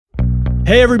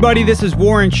Hey everybody, this is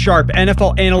Warren Sharp,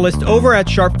 NFL analyst over at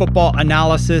Sharp Football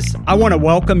Analysis. I want to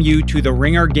welcome you to the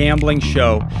Ringer Gambling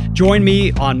Show. Join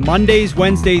me on Mondays,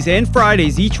 Wednesdays, and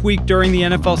Fridays each week during the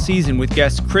NFL season with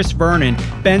guests Chris Vernon,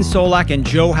 Ben Solak, and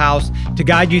Joe House to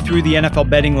guide you through the NFL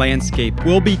betting landscape.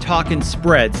 We'll be talking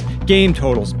spreads, game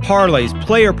totals, parlays,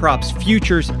 player props,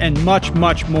 futures, and much,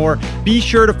 much more. Be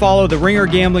sure to follow the Ringer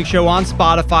Gambling Show on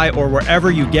Spotify or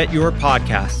wherever you get your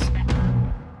podcasts.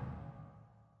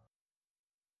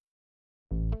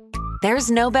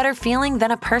 There's no better feeling than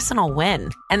a personal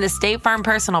win, and the State Farm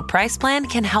Personal Price Plan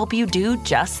can help you do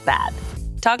just that.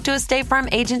 Talk to a State Farm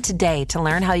agent today to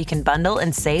learn how you can bundle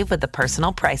and save with the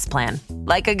Personal Price Plan.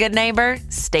 Like a good neighbor,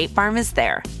 State Farm is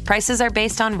there. Prices are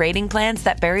based on rating plans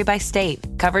that vary by state.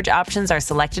 Coverage options are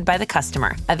selected by the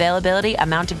customer. Availability,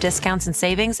 amount of discounts and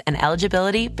savings, and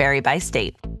eligibility vary by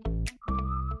state.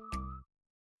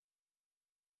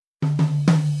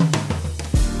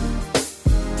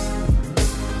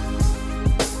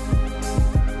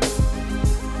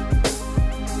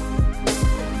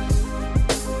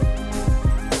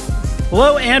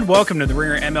 Hello and welcome to the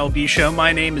Ringer MLB Show.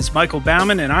 My name is Michael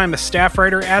Baumann and I'm a staff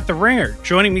writer at The Ringer.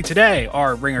 Joining me today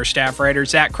are Ringer staff writer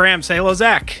Zach Kram. Say hello,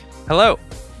 Zach. Hello.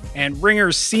 And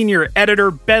Ringer's senior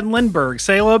editor Ben Lindbergh.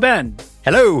 Say hello, Ben.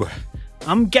 Hello.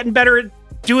 I'm getting better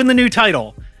at doing the new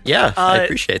title. Yeah, I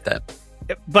appreciate that.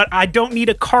 But I don't need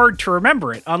a card to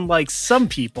remember it, unlike some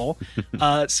people.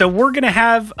 So we're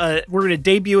gonna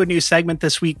debut a new segment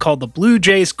this week called the Blue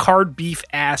Jays Card Beef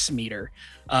Ass Meter.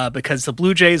 Because the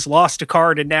Blue Jays lost a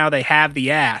card and now they have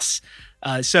the ass.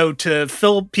 So to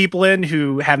fill people in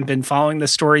who haven't been following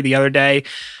this story the other day,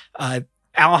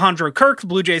 Alejandro Kirk, the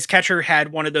Blue Jays catcher,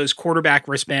 had one of those quarterback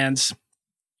wristbands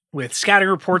with scouting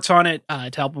reports on it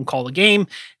to help him call the game.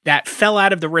 That fell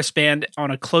out of the wristband on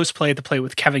a close play at the plate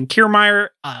with Kevin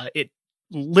Kiermaier. It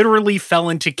literally fell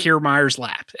into Kiermaier's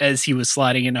lap as he was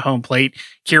sliding into home plate.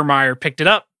 Kiermaier picked it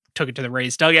up, took it to the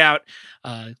Rays dugout.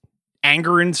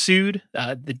 Anger ensued.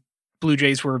 The Blue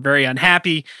Jays were very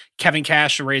unhappy. Kevin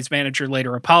Cash, the Rays manager,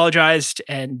 later apologized,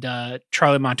 and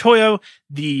Charlie Montoyo,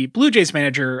 the Blue Jays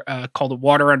manager, called it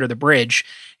water under the bridge.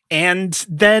 And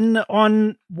then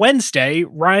on Wednesday,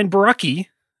 Ryan Borucki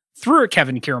threw at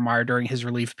Kevin Kiermaier during his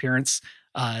relief appearance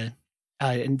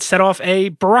and set off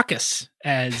a Boruckus,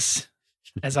 as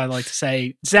I like to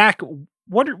say. Zach,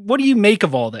 what do you make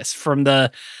of all this from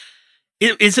the...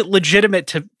 Is it legitimate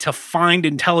to find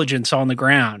intelligence on the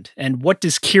ground? And what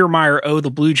does Kiermaier owe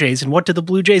the Blue Jays? And what do the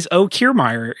Blue Jays owe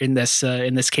Kiermaier in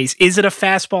this case? Is it a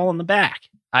fastball in the back?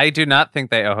 I do not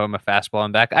think they owe him a fastball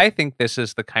in the back. I think this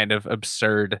is the kind of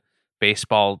absurd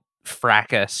baseball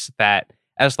fracas that,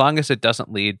 as long as it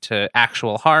doesn't lead to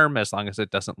actual harm, as long as it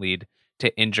doesn't lead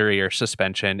to injury or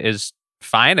suspension, is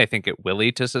fine. I think it will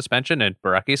lead to suspension in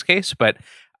Borucki's case, but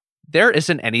there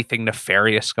isn't anything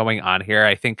nefarious going on here.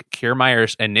 I think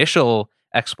Kiermaier's initial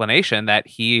explanation that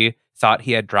he thought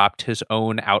he had dropped his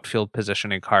own outfield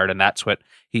positioning card and that's what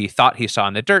he thought he saw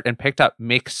in the dirt and picked up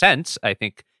makes sense. I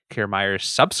think Kiermaier's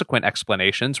subsequent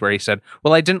explanations where he said,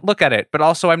 well, I didn't look at it, but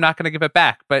also I'm not going to give it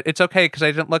back, but it's okay because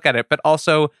I didn't look at it, but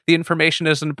also the information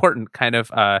isn't important, kind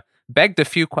of begged a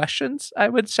few questions, I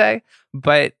would say.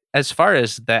 But as far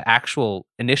as the actual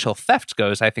initial theft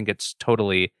goes, I think it's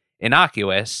totally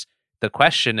innocuous. The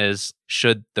question is,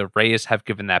 should the Rays have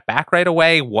given that back right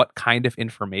away? What kind of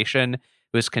information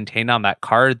was contained on that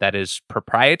card that is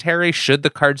proprietary? Should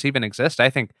the cards even exist? I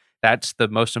think that's the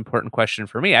most important question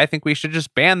for me. I think we should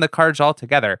just ban the cards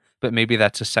altogether, but maybe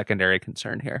that's a secondary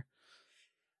concern here.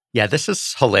 Yeah, this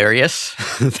is hilarious.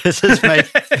 This is my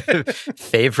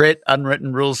favorite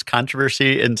unwritten rules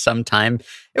controversy in some time.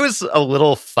 It was a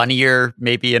little funnier,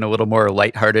 maybe, and a little more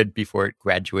lighthearted before it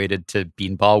graduated to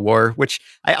Beanball War, which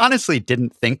I honestly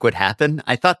didn't think would happen.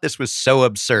 I thought this was so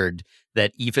absurd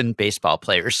that even baseball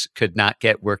players could not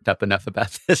get worked up enough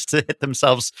about this to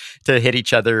hit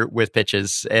each other with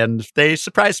pitches. And they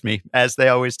surprised me, as they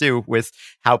always do, with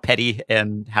how petty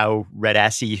and how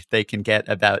red-assy they can get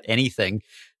about anything.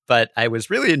 But I was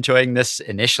really enjoying this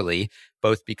initially,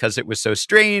 both because it was so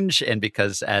strange and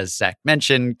because, as Zach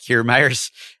mentioned, Kiermaier's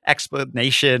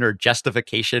explanation or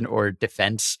justification or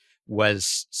defense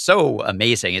was so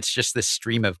amazing. It's just this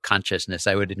stream of consciousness.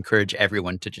 I would encourage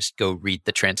everyone to just go read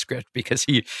the transcript because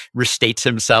he restates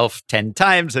himself 10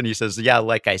 times and he says, yeah,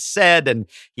 like I said, and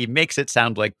he makes it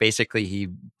sound like basically he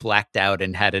blacked out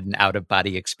and had an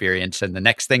out-of-body experience. And the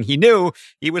next thing he knew,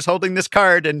 he was holding this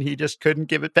card and he just couldn't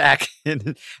give it back.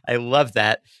 And I love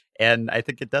that. And I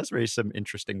think it does raise some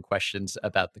interesting questions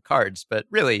about the cards. But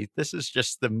really, this is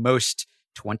just the most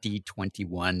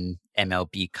 2021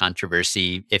 MLB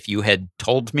controversy. If you had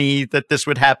told me that this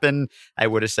would happen, I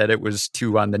would have said it was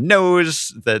too on the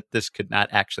nose, that this could not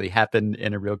actually happen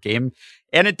in a real game.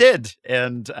 And it did.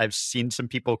 And I've seen some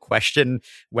people question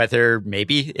whether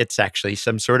maybe it's actually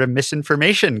some sort of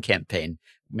misinformation campaign.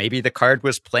 Maybe the card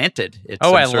was planted. It's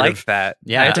I like that.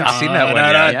 Yeah, I haven't seen that one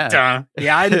yet.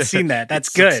 Yeah, I hadn't seen that. That's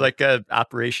good. It's like a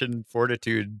Operation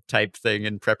Fortitude type thing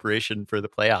in preparation for the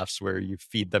playoffs where you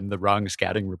feed them the wrong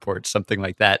scouting reports, something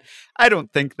like that. I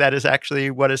don't think that is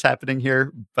actually what is happening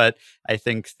here, but I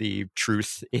think the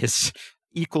truth is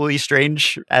equally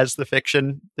strange as the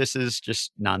fiction. This is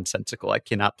just nonsensical. I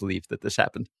cannot believe that this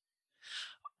happened.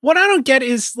 What I don't get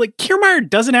is, like, Kiermaier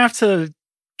doesn't have to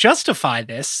justify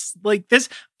this. Like, this,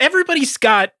 everybody's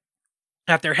got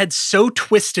their heads so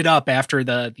twisted up after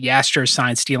the Astros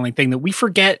sign stealing thing that we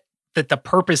forget that the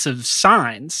purpose of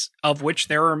signs, of which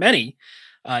there are many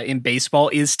in baseball,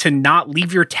 is to not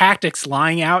leave your tactics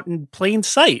lying out in plain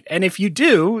sight. And if you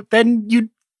do, then you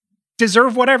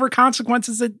deserve whatever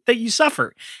consequences that you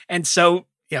suffer. And so,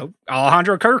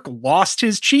 Alejandro Kirk lost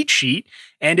his cheat sheet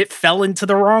and it fell into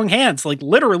the wrong hands, like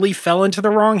literally fell into the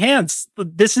wrong hands.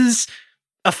 This is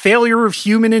a failure of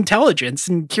human intelligence,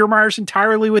 and Kiermaier's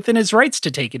entirely within his rights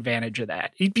to take advantage of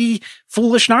that. He'd be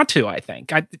foolish not to, I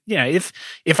think.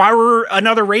 If I were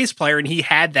another Rays player and he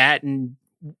had that and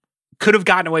could have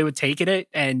gotten away with taking it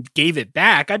and gave it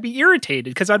back, I'd be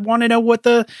irritated because I'd want to know what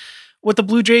the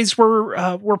Blue Jays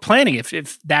were planning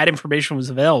if that information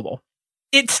was available.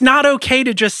 It's not okay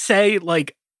to just say,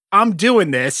 like, I'm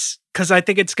doing this because I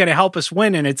think it's going to help us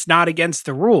win and it's not against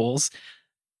the rules.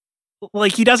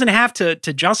 Like, he doesn't have to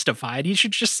justify it. He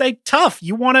should just say, tough,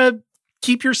 you want to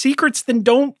keep your secrets, then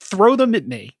don't throw them at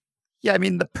me. Yeah, I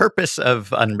mean, the purpose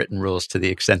of unwritten rules, to the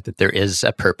extent that there is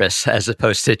a purpose, as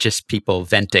opposed to just people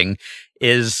venting,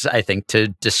 is, I think, to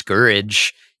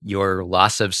discourage your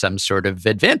loss of some sort of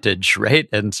advantage, right?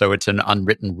 And so it's an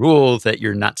unwritten rule that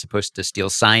you're not supposed to steal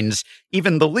signs,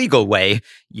 even the legal way.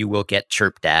 You will get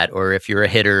chirped at, or if you're a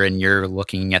hitter and you're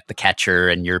looking at the catcher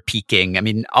and you're peeking. I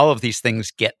mean, all of these things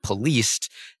get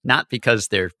policed, not because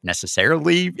they're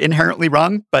necessarily inherently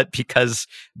wrong, but because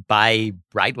by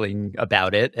bridling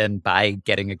about it and by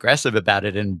getting aggressive about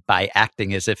it and by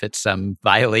acting as if it's some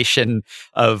violation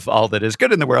of all that is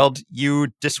good in the world, you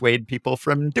dissuade people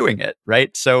from doing it,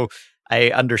 right? So I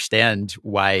understand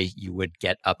why you would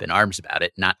get up in arms about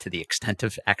it, not to the extent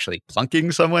of actually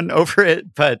plunking someone over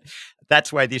it, but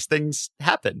that's why these things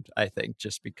happen, I think,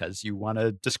 just because you want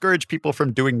to discourage people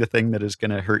from doing the thing that is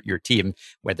going to hurt your team,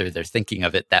 whether they're thinking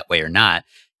of it that way or not.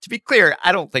 To be clear,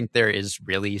 I don't think there is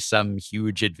really some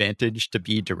huge advantage to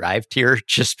be derived here,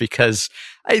 just because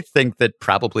I think that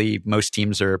probably most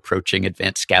teams are approaching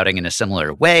advanced scouting in a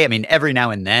similar way. I mean, every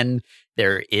now and then,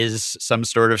 there is some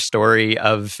sort of story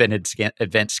of an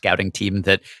advanced scouting team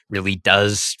that really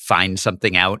does find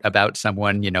something out about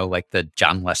someone, like the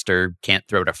John Lester can't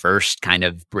throw to first kind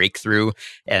of breakthrough,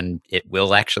 and it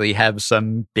will actually have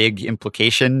some big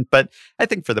implication. But I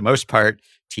think for the most part,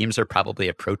 teams are probably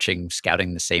approaching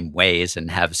scouting the same ways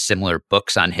and have similar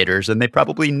books on hitters, and they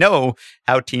probably know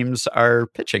how teams are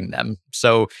pitching them.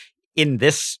 So in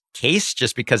this case,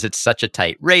 just because it's such a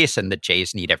tight race and the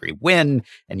Jays need every win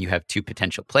and you have two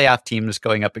potential playoff teams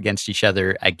going up against each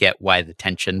other, I get why the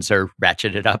tensions are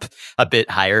ratcheted up a bit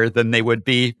higher than they would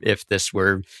be if this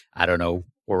were, I don't know,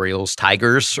 Orioles,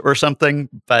 Tigers or something.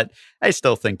 But I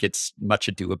still think it's much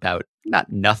ado about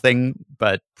not nothing,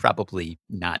 but probably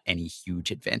not any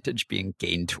huge advantage being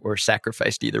gained or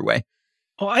sacrificed either way.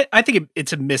 Well, I think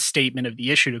it's a misstatement of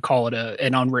the issue to call it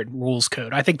an unwritten rules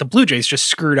code. I think the Blue Jays just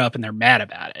screwed up and they're mad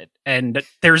about it. And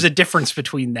there's a difference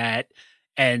between that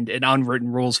and an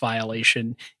unwritten rules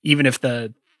violation, even if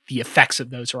the effects of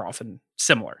those are often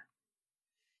similar.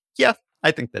 Yeah,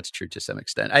 I think that's true to some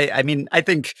extent. I mean, I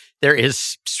think there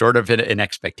is sort of an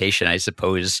expectation, I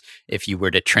suppose, if you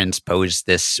were to transpose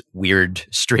this weird,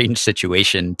 strange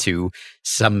situation to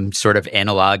some sort of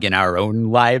analog in our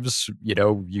own lives.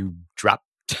 You drop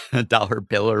a dollar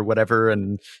bill or whatever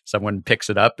and someone picks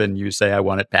it up and you say, I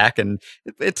want it back. And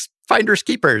it's finders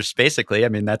keepers, basically. I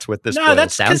mean, that's what this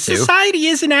boils down to. Society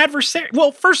is an adversary.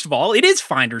 Well, first of all, it is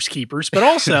finders keepers, but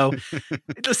also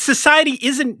society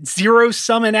isn't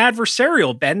zero-sum and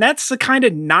adversarial, Ben. That's the kind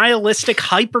of nihilistic,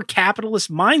 hyper-capitalist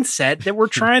mindset that we're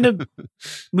trying to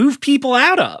move people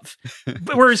out of.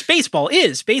 Whereas baseball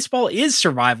is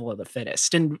survival of the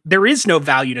fittest, and there is no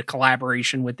value to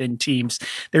collaboration within teams.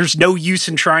 There's no use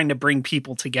in trying to bring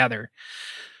people together.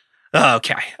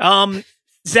 Okay.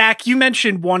 Zach, you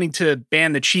mentioned wanting to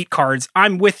ban the cheat cards.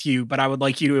 I'm with you, but I would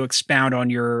like you to expound on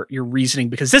your reasoning,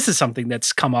 because this is something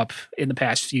that's come up in the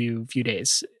past few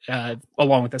days,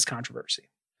 along with this controversy.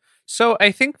 So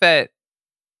I think that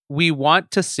we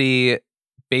want to see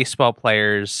baseball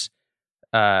players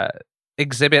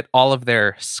exhibit all of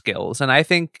their skills. And I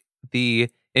think the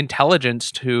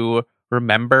intelligence to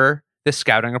remember the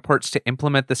scouting reports, to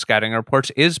implement the scouting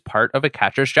reports, is part of a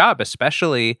catcher's job,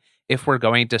 especially if we're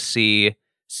going to see,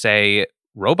 say,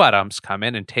 robot umps come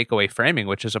in and take away framing,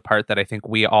 which is a part that I think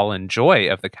we all enjoy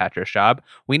of the catcher's job.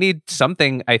 We need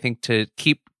something, I think, to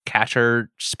keep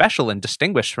catcher special and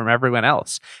distinguished from everyone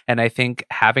else. And I think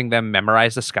having them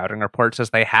memorize the scouting reports as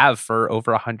they have for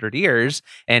over 100 years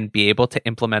and be able to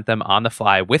implement them on the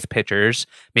fly with pitchers,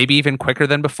 maybe even quicker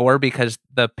than before, because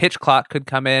the pitch clock could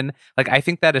come in. Like, I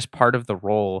think that is part of the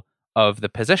role of the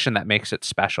position that makes it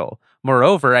special.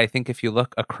 Moreover, I think if you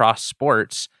look across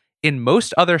sports, in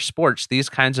most other sports, these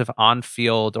kinds of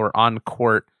on-field or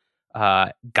on-court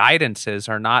guidances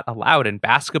are not allowed. In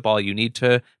basketball, you need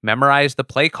to memorize the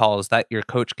play calls that your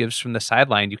coach gives from the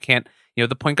sideline. You can't,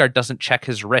 the point guard doesn't check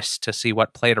his wrist to see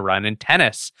what play to run. In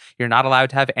tennis, you're not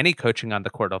allowed to have any coaching on the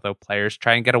court, although players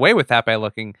try and get away with that by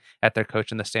looking at their coach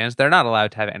in the stands. They're not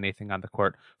allowed to have anything on the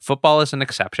court. Football is an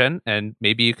exception, and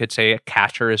maybe you could say a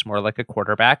catcher is more like a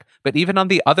quarterback. But even on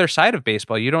the other side of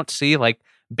baseball, you don't see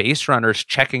base runners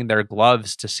checking their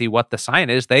gloves to see what the sign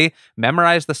is. They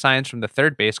memorize the signs from the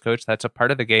third base coach. That's a part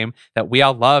of the game that we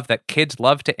all love, that kids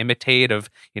love to imitate, of,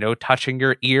 touching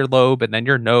your earlobe and then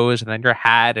your nose and then your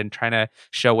hat and trying to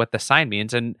show what the sign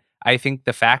means. And I think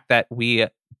the fact that we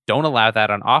don't allow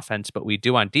that on offense, but we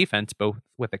do on defense, both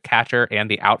with the catcher and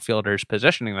the outfielders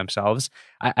positioning themselves,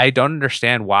 I don't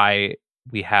understand why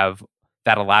we have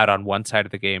that allowed on one side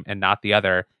of the game and not the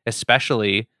other,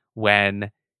 especially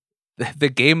when the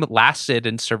game lasted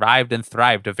and survived and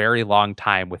thrived a very long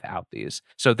time without these.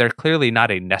 So they're clearly not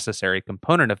a necessary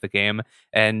component of the game.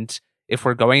 And if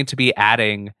we're going to be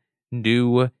adding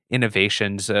new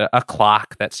innovations, a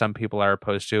clock that some people are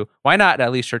opposed to, why not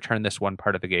at least return this one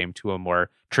part of the game to a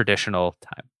more traditional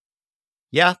time?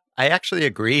 Yeah, I actually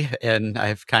agree. And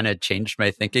I've kind of changed my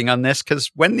thinking on this,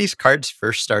 because when these cards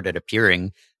first started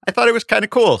appearing, I thought it was kind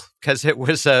of cool, because it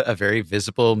was a very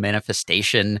visible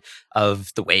manifestation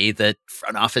of the way that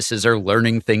front offices are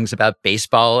learning things about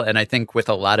baseball. And I think with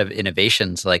a lot of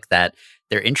innovations like that,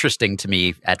 they're interesting to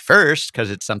me at first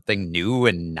because it's something new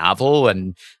and novel,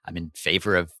 and I'm in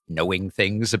favor of knowing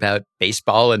things about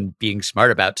baseball and being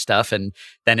smart about stuff. And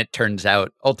then it turns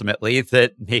out ultimately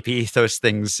that maybe those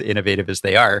things, innovative as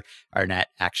they are not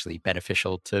actually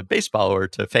beneficial to baseball or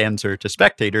to fans or to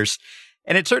spectators.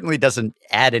 And it certainly doesn't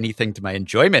add anything to my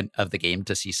enjoyment of the game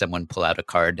to see someone pull out a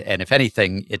card. And if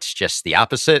anything, it's just the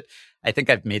opposite. I think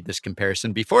I've made this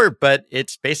comparison before, but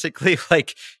it's basically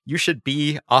like you should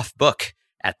be off book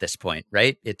at this point,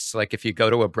 right? It's like if you go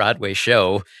to a Broadway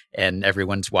show and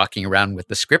everyone's walking around with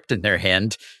the script in their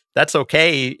hand, that's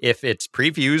okay if it's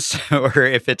previews or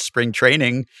if it's spring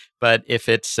training. But if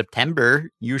it's September,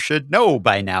 you should know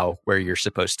by now where you're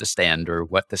supposed to stand or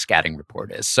what the scouting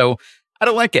report is. So I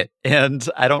don't like it. And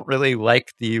I don't really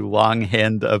like the long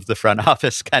hand of the front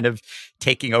office kind of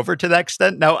taking over to that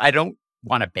extent. Now, I don't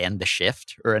want to ban the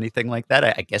shift or anything like that.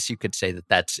 I guess you could say that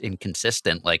that's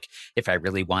inconsistent. Like, if I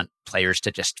really want players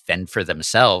to just fend for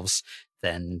themselves,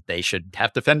 then they should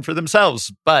have to fend for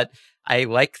themselves. But I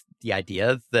like the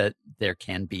idea that there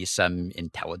can be some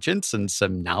intelligence and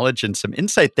some knowledge and some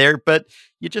insight there, but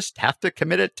you just have to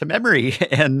commit it to memory.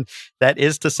 And that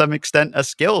is to some extent a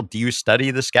skill. Do you study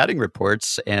the scouting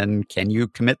reports and can you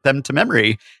commit them to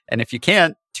memory? And if you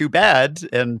can't, too bad.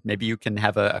 And maybe you can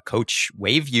have a coach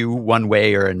wave you one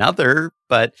way or another,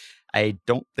 but I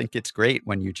don't think it's great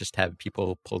when you just have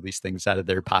people pull these things out of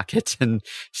their pockets and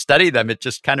study them. It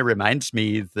just kind of reminds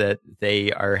me that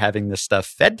they are having this stuff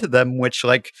fed to them, which,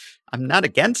 like, I'm not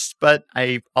against, but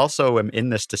I also am in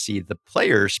this to see the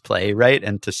players play, right?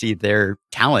 And to see their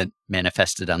talent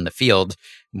manifested on the field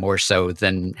more so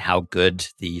than how good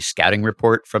the scouting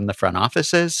report from the front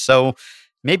office is. So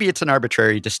maybe it's an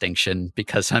arbitrary distinction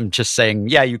because I'm just saying,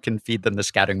 yeah, you can feed them the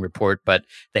scouting report, but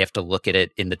they have to look at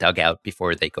it in the dugout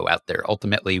before they go out there.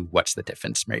 Ultimately, what's the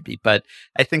difference maybe? But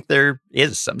I think there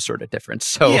is some sort of difference.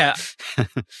 So yeah.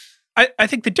 I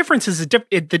think the difference is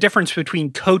the difference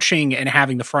between coaching and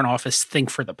having the front office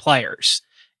think for the players.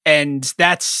 And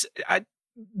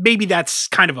maybe that's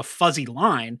kind of a fuzzy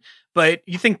line, but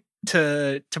you think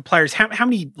to players, how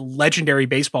many legendary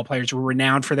baseball players were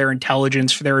renowned for their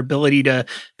intelligence, for their ability to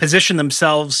position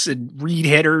themselves and read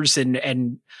hitters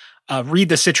and read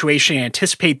the situation and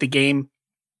anticipate the game.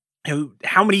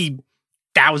 How many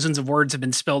thousands of words have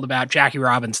been spilled about Jackie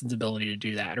Robinson's ability to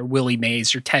do that, or Willie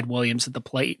Mays, or Ted Williams at the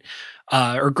plate,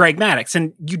 or Greg Maddux.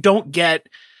 And you don't get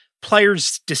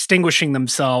players distinguishing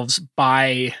themselves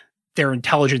by their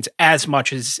intelligence as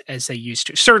much as they used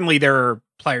to. Certainly there are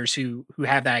players who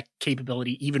have that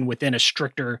capability even within a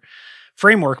stricter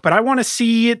framework, but I want to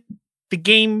see the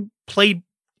game played,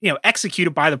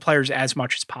 executed by the players as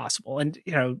much as possible. And,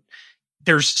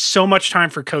 there's so much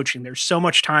time for coaching. There's so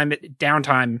much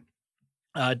downtime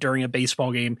during a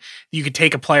baseball game. You could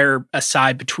take a player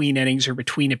aside between innings or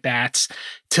between at bats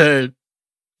to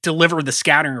deliver the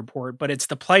scouting report, but it's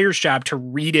the player's job to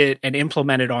read it and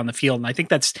implement it on the field. And I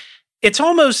think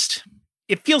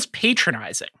it feels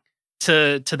patronizing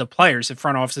to the players. The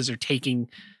front offices are taking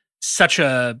such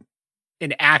an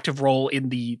active role in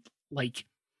the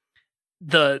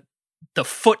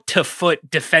foot to foot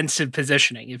defensive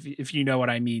positioning, if you know what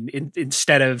I mean,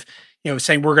 instead of,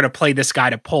 saying we're going to play this guy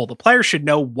to pull. The player should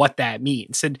know what that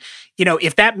means. And,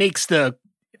 if that makes the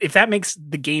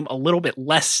game a little bit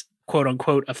less quote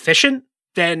unquote efficient,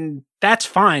 then that's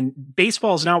fine.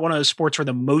 Baseball is not one of those sports where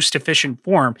the most efficient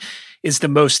form is the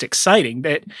most exciting.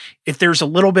 That if there's a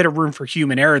little bit of room for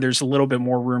human error, there's a little bit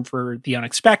more room for the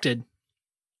unexpected.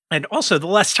 And also, the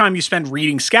less time you spend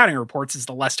reading scouting reports is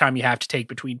the less time you have to take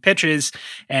between pitches.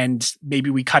 And maybe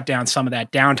we cut down some of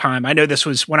that downtime. I know this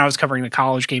was when I was covering the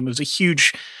college game. It was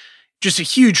a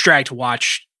huge drag to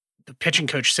watch the pitching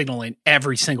coach signaling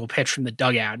every single pitch from the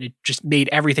dugout. It just made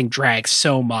everything drag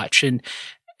so much. And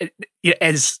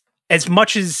as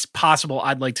much as possible,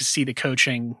 I'd like to see the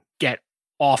coaching get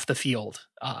off the field,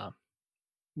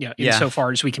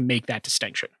 insofar as we can make that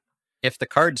distinction. If the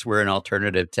Cards were an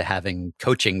alternative to having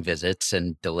coaching visits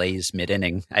and delays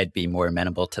mid-inning, I'd be more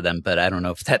amenable to them, but I don't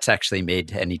know if that's actually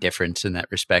made any difference in that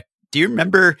respect. Do you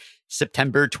remember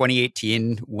September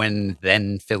 2018 when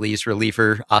then Phillies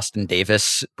reliever Austin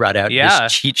Davis brought out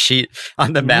his cheat sheet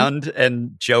on the mound,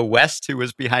 and Joe West, who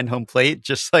was behind home plate,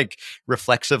 just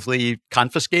reflexively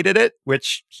confiscated it,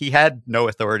 which he had no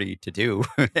authority to do.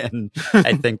 And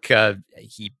I think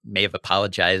he may have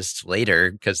apologized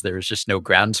later because there was just no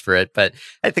grounds for it. But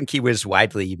I think he was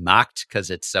widely mocked because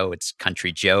it's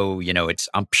Country Joe, it's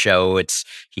ump show,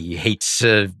 he hates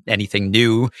anything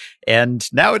new. And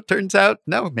now it turns out,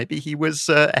 no, maybe he was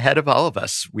ahead of all of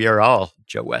us. We are all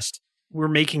Joe West. We're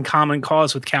making common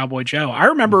cause with Cowboy Joe. I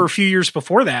remember a few years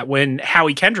before that when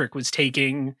Howie Kendrick was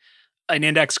taking an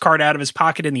index card out of his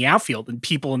pocket in the outfield, and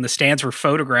people in the stands were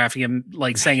photographing him,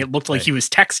 saying it looked like he was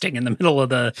texting in the middle of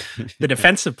the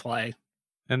defensive play.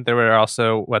 And there were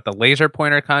also the laser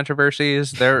pointer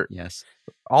controversies. There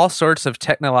all sorts of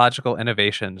technological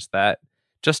innovations that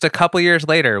just a couple years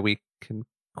later we can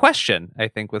question, I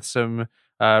think, with some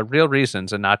real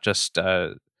reasons, and not just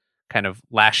kind of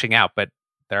lashing out, but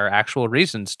there are actual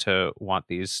reasons to want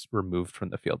these removed from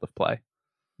the field of play.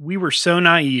 We were so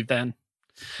naive then.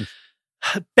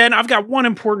 Ben, I've got one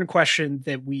important question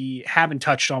that we haven't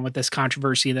touched on with this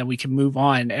controversy, and then we can move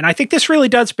on. And I think this really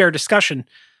does bear discussion.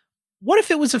 What if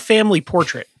it was a family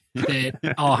portrait that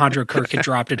Alejandro Kirk had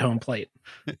dropped at home plate?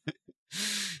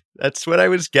 That's what I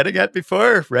was getting at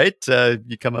before, right?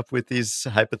 You come up with these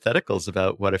hypotheticals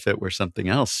about what if it were something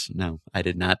else. No, I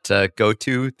did not go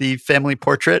to the family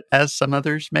portrait as some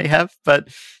others may have, but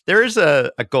there is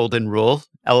a golden rule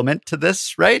element to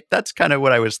this, right? That's kind of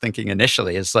what I was thinking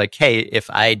initially, is hey, if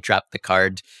I drop the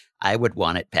card, I would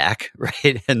want it back,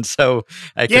 right? And so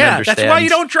I can understand. That's why you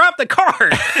don't drop the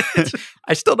card.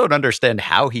 I still don't understand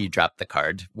how he dropped the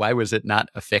card. Why was it not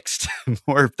affixed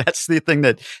more? That's the thing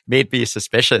that made me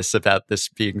suspicious about this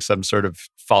being some sort of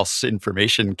false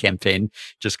information campaign,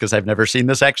 just because I've never seen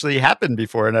this actually happen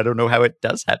before, and I don't know how it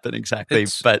does happen exactly.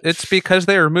 But it's because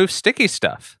they remove sticky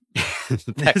stuff.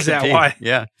 Is that why?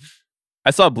 Yeah. I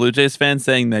saw a Blue Jays fan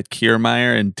saying that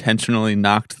Kiermaier intentionally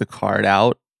knocked the card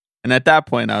out. And at that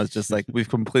point, I was just we've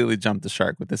completely jumped the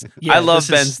shark with this. I love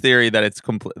Ben's theory that it's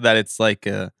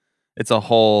it's a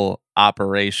whole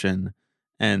operation,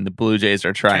 and the Blue Jays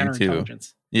are trying to.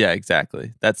 Yeah,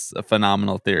 exactly. That's a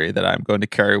phenomenal theory that I'm going to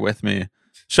carry with me.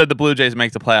 Should the Blue Jays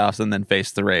make the playoffs and then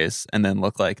face the Rays and then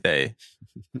look like they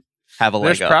have a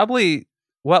leg up? There's probably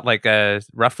a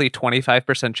roughly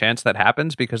 25% chance that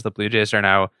happens, because the Blue Jays are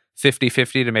now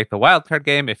 50-50 to make the wild card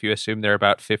game. If you assume they're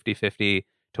about 50-50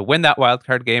 to win that wild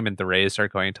card game, and the Rays are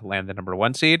going to land the number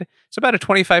 1 seed, it's about a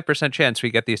 25% chance we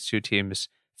get these two teams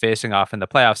facing off in the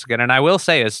playoffs again. And I will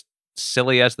say, as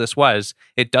silly as this was,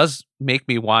 it does make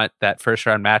me want that first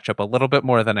round matchup a little bit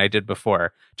more than I did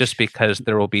before, just because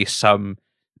there will be some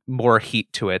more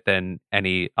heat to it than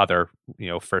any other,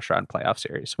 first round playoff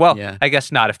series. Well, yeah. I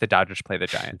guess not if the Dodgers play the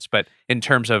Giants, but in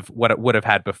terms of what it would have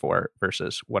had before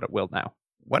versus what it will now.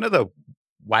 one of the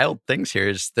wild things here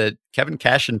is that Kevin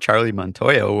Cash and Charlie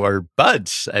Montoyo are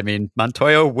buds. I mean,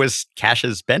 Montoyo was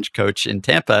Cash's bench coach in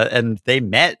Tampa, and they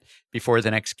met before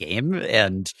the next game,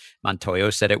 and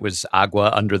Montoyo said it was agua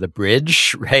under the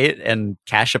bridge, right? And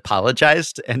Cash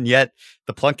apologized, and yet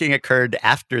the plunking occurred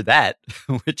after that,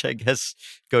 which I guess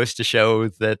goes to show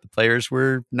that the players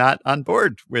were not on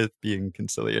board with being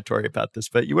conciliatory about this.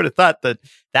 But you would have thought that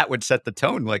that would set the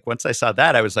tone. Like, once I saw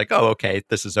that, I was like, oh, okay,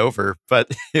 this is over.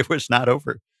 But it was not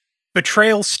over.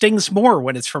 Betrayal stings more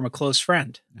when it's from a close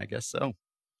friend. I guess so.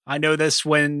 I know this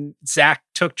when Zach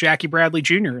took Jackie Bradley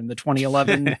Jr. in the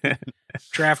 2011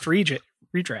 draft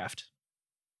redraft.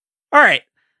 All right.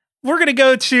 We're going to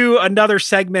go to another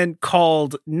segment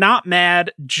called Not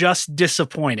Mad, Just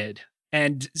Disappointed.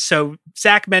 And so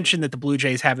Zach mentioned that the Blue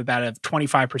Jays have about a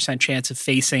 25% chance of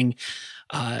facing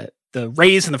the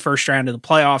Rays in the first round of the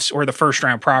playoffs, or the first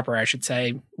round proper, I should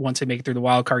say, once they make it through the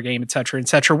wild card game, et cetera, et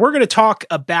cetera. We're going to talk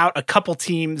about a couple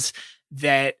teams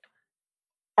that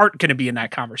aren't going to be in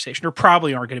that conversation, or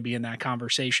probably aren't going to be in that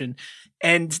conversation.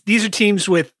 And these are teams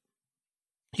with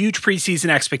huge preseason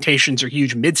expectations or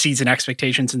huge midseason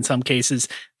expectations in some cases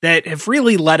that have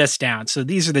really let us down. So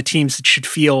these are the teams that should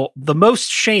feel the most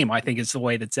shame, I think is the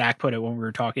way that Zach put it when we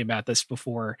were talking about this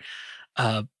before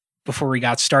we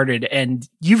got started. And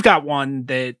you've got one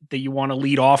that you want to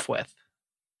lead off with.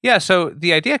 Yeah, so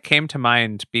the idea came to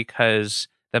mind because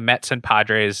the Mets and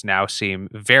Padres now seem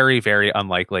very, very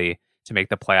unlikely to make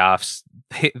the playoffs.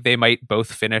 They might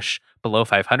both finish below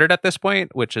 500 at this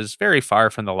point, which is very far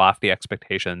from the lofty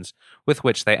expectations with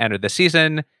which they entered the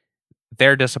season.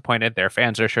 They're disappointed. Their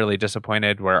fans are surely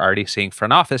disappointed. We're already seeing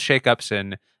front office shakeups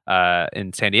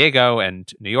in San Diego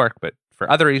and New York, but for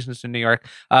other reasons in New York.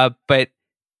 But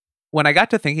when I got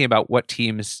to thinking about what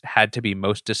teams had to be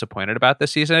most disappointed about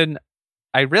this season,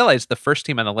 I realized the first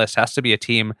team on the list has to be a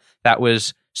team that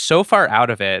was so far out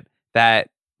of it that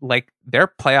like their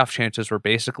playoff chances were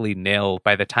basically nil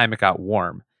by the time it got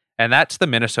warm. And that's the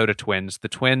Minnesota Twins. The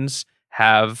Twins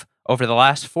have, over the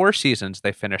last 4 seasons,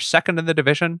 they finished second in the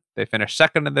division. They finished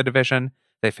second in the division.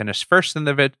 They finished first in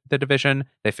the division.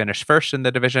 They finished first in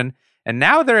the division. And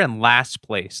now they're in last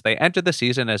place. They entered the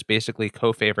season as basically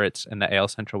co-favorites in the AL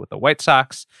Central with the White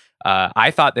Sox.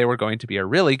 I thought they were going to be a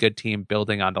really good team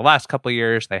building on the last couple of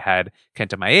years. They had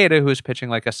Kenta Maeda, who was pitching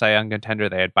like a Cy Young contender.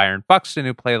 They had Byron Buxton,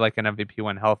 who played like an MVP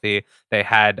when healthy. They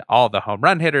had all the home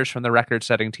run hitters from the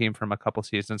record-setting team from a couple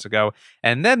seasons ago.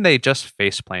 And then they just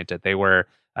face-planted. They were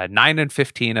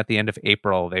 9-15 at the end of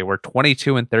April. They were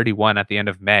 22-31 at the end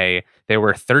of May. They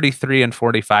were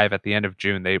 33-45 at the end of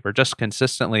June. They were just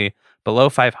consistently below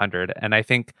 500. And I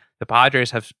think the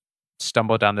Padres have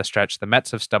stumbled down the stretch. The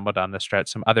Mets have stumbled down the stretch.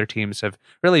 Some other teams have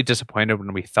really disappointed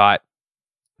when we thought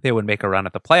they would make a run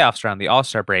at the playoffs around the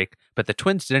All-Star break, but the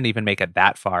Twins didn't even make it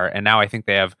that far. And now I think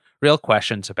they have real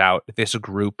questions about this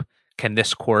group. Can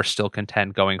this core still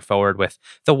contend going forward with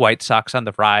the White Sox on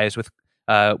the rise, with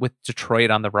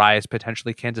Detroit on the rise,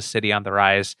 potentially Kansas City on the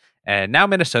rise, and now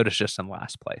Minnesota's just in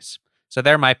last place. So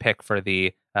they're my pick for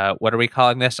the, what are we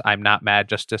calling this? I'm not mad,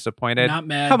 just disappointed. Not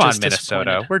mad, Come just on,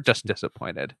 Minnesota. We're just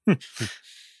disappointed.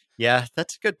 Yeah,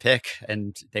 that's a good pick.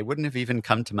 And they wouldn't have even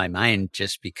come to my mind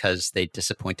just because they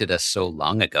disappointed us so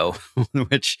long ago,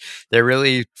 which they're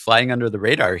really flying under the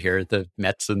radar here. The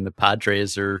Mets and the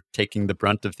Padres are taking the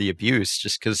brunt of the abuse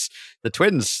just because the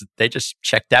Twins, they just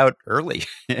checked out early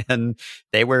and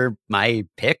they were my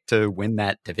pick to win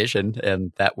that division.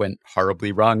 And that went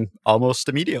horribly wrong almost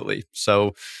immediately.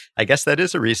 So I guess that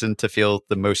is a reason to feel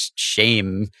the most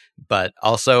shame, but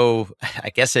also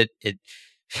I guess it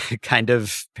kind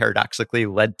of paradoxically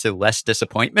led to less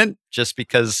disappointment just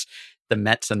because the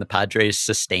Mets and the Padres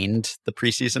sustained the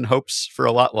preseason hopes for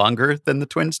a lot longer than the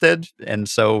Twins did. And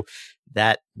so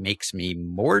that makes me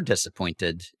more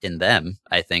disappointed in them,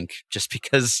 I think, just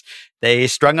because they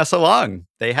strung us along.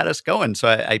 They had us going. So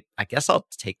I guess I'll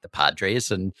take the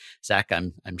Padres. And Zach,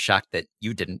 I'm shocked that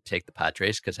you didn't take the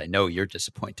Padres because I know you're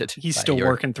disappointed. He's still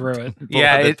working through it.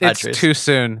 Yeah, it's too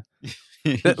soon.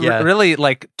 Yeah. Really,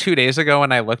 like 2 days ago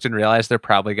when I looked and realized they're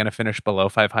probably going to finish below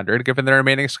 500 given their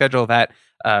remaining schedule, that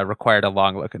required a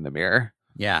long look in the mirror.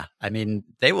 Yeah, I mean,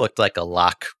 they looked like a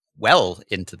lock well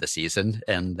into the season,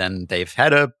 and then they've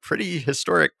had a pretty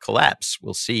historic collapse.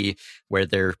 We'll see where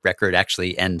their record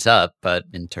actually ends up, but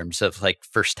in terms of like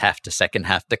first half to second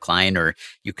half decline, or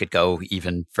you could go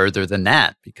even further than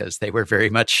that because they were very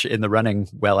much in the running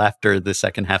well after the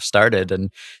second half started,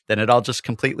 and then it all just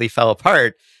completely fell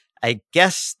apart. I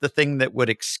guess the thing that would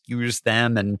excuse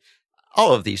them, and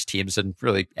all of these teams, and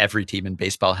really every team in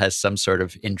baseball, has some sort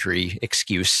of injury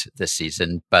excuse this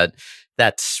season. But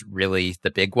that's really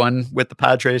the big one with the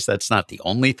Padres. That's not the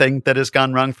only thing that has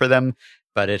gone wrong for them,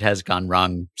 but it has gone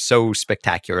wrong so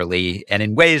spectacularly and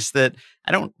in ways that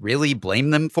I don't really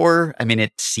blame them for. I mean,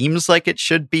 it seems like it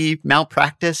should be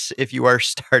malpractice if you are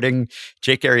starting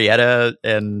Jake Arrieta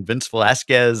and Vince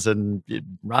Velasquez and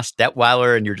Ross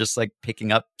Detweiler, and you're just like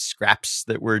picking up scraps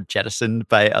that were jettisoned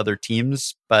by other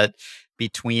teams. But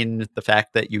between the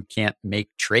fact that you can't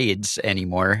make trades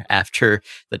anymore after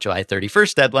the July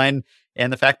 31st deadline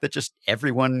and the fact that just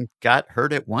everyone got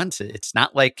hurt at once, it's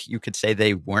not like you could say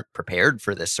they weren't prepared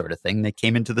for this sort of thing. They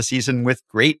came into the season with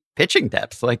great pitching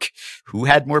depth. Like, who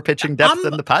had more pitching depth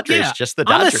than the Padres? Yeah, just the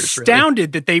Dodgers. I'm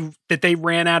astounded that they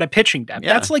ran out of pitching depth.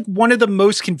 Yeah. That's like one of the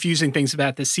most confusing things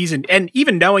about this season. And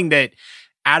even knowing that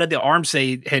out of the arms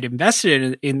they had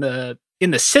invested in the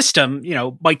system, you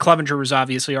know, Mike Clevenger was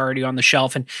obviously already on the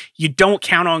shelf, and you don't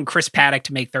count on Chris Paddock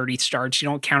to make 30 starts. You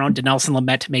don't count on Dinelson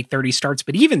Lamet to make 30 starts.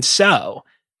 But even so,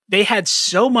 they had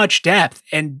so much depth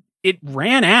and it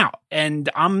ran out. And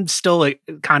I'm still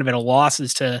kind of at a loss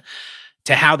as to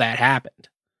how that happened.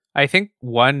 I think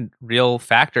one real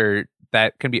factor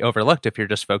that can be overlooked if you're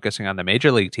just focusing on the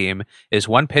major league team is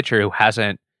one pitcher who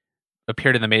hasn't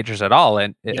appeared in the majors at all,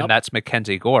 and that's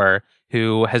Mackenzie Gore,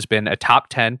 who has been a top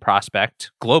 10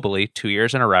 prospect globally 2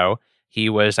 years in a row. He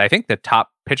was, I think, the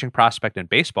top pitching prospect in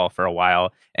baseball for a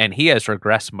while, and he has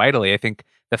regressed mightily. I think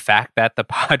the fact that the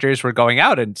Padres were going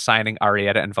out and signing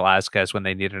Arrieta and Velasquez when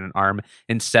they needed an arm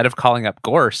instead of calling up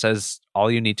Gore says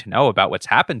all you need to know about what's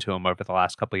happened to him over the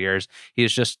last couple of years.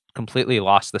 He's just completely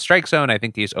lost the strike zone. I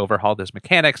think he's overhauled his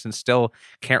mechanics and still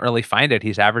can't really find it.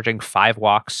 He's averaging 5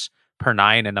 walks per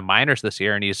 9 in the minors this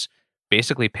year, and he's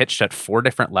basically pitched at 4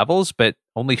 different levels, but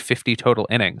only 50 total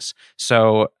innings.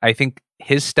 So I think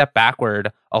his step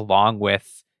backward, along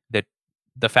with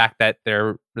the fact that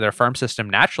their farm system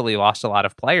naturally lost a lot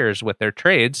of players with their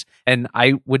trades, and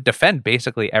I would defend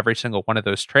basically every single one of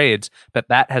those trades, but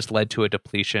that has led to a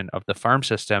depletion of the farm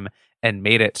system and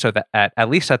made it so that at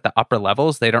least at the upper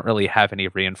levels, they don't really have any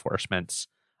reinforcements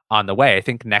on the way. I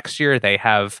think next year they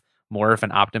have more of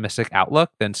an optimistic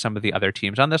outlook than some of the other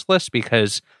teams on this list,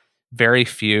 because very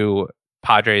few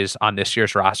Padres on this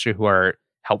year's roster who are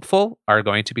helpful are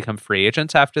going to become free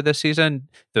agents after this season.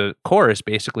 The core is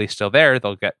basically still there.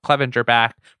 They'll get Clevenger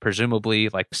back. Presumably,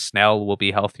 like, Snell will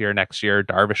be healthier next year.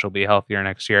 Darvish will be healthier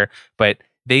next year. But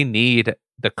they need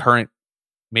the current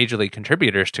major league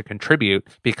contributors to contribute,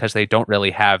 because they don't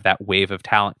really have that wave of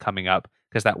talent coming up,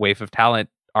 because that wave of talent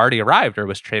already arrived or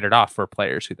was traded off for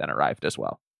players who then arrived as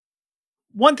well.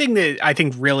 One thing that I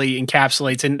think really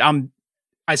encapsulates, and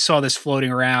I saw this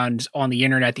floating around on the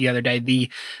internet the other day, the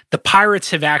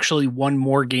Pirates have actually won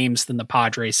more games than the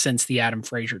Padres since the Adam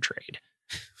Frazier trade.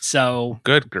 So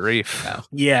good grief.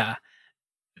 Yeah.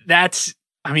 That's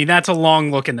a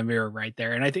long look in the mirror right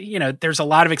there. And I think, there's a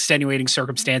lot of extenuating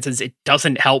circumstances. It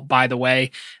doesn't help, by the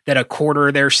way, that a quarter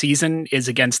of their season is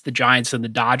against the Giants and the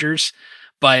Dodgers.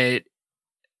 But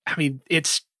I mean,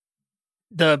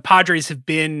 the Padres have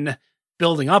been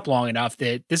building up long enough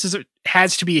that this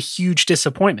has to be a huge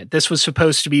disappointment. This was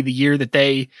supposed to be the year that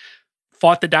they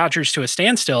fought the Dodgers to a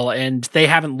standstill, and they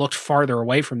haven't looked farther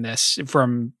away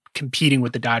from competing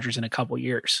with the Dodgers in a couple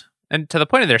years. And to the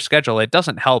point of their schedule, it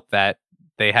doesn't help that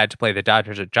they had to play the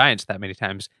Dodgers and Giants that many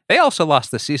times. They also lost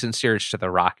the season series to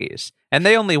the Rockies, and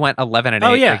they only went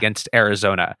 11-8 against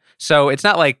Arizona. So it's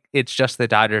not like it's just the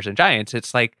Dodgers and Giants.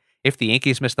 It's like, if the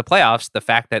Yankees missed the playoffs, the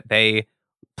fact that they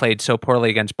played so poorly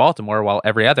against Baltimore while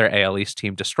every other AL East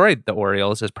team destroyed the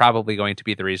Orioles is probably going to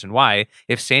be the reason why.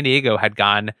 If San Diego had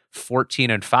gone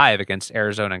 14-5 against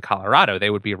Arizona and Colorado, they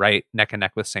would be right neck and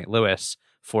neck with St. Louis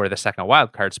for the second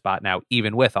wild card spot now,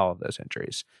 even with all of those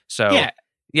injuries. So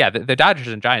the Dodgers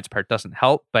and Giants part doesn't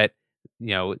help, but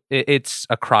it's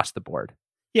across the board.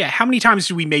 Yeah. How many times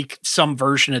do we make some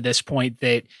version of this point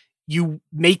that you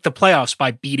make the playoffs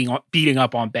by beating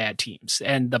up on bad teams?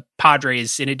 And the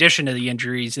Padres, in addition to the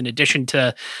injuries, in addition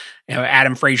to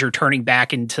Adam Frazier turning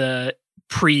back into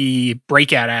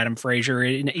pre-breakout Adam Frazier,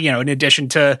 in addition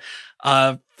to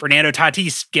Fernando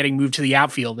Tatis getting moved to the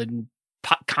outfield and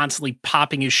constantly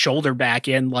popping his shoulder back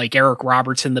in like Eric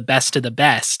Robertson, the best of the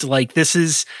best. Like, this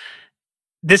is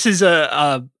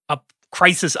a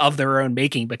crisis of their own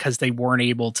making, because they weren't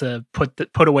able to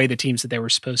put away the teams that they were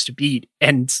supposed to beat.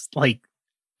 And like,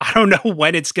 I don't know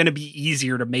when it's going to be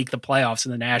easier to make the playoffs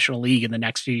in the National League in the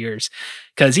next few years,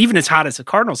 because even as hot as the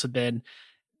Cardinals have been,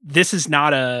 this is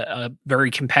not a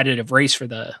very competitive race for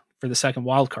the second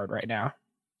wild card right now.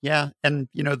 Yeah. And,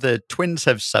 the Twins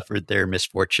have suffered their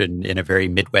misfortune in a very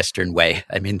Midwestern way.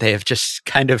 I mean, they have just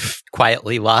kind of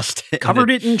quietly lost. Covered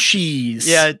it in cheese.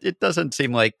 Yeah. It doesn't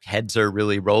seem like heads are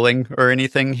really rolling or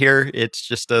anything here. It's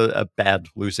just a bad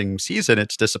losing season.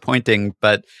 It's disappointing.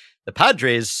 But the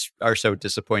Padres are so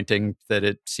disappointing that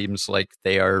it seems like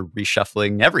they are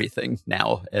reshuffling everything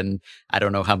now. And I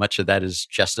don't know how much of that is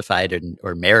justified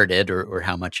or merited or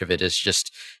how much of it is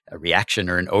just a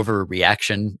reaction or an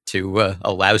overreaction to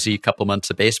a lousy couple months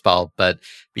of baseball. But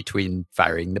between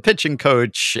firing the pitching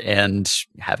coach and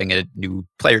having a new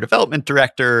player development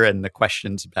director and the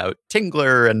questions about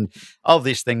Tingler and all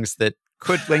these things that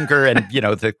could linger and,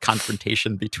 the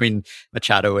confrontation between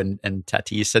Machado and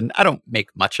Tatis. And I don't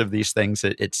make much of these things.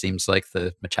 It seems like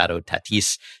the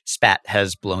Machado-Tatis spat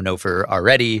has blown over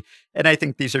already. And I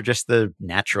think these are just the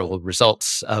natural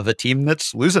results of a team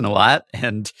that's losing a lot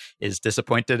and is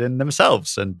disappointed in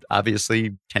themselves. And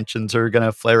obviously tensions are going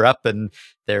to flare up and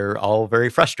they're all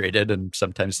very frustrated. And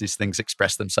sometimes these things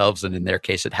express themselves. And in their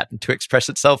case, it happened to express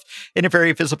itself in a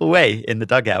very visible way in the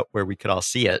dugout where we could all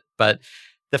see it. But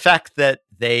the fact that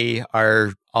they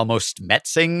are almost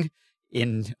Metsing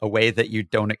in a way that you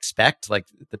don't expect, like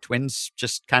the Twins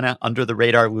just kind of under the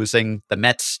radar losing, the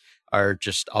Mets are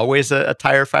just always a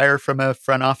tire fire from a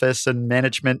front office and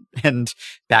management and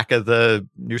back of the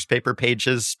newspaper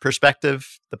pages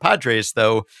perspective. The Padres,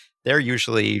 though, they're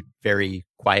usually very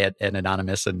quiet and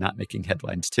anonymous and not making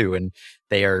headlines too. And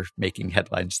they are making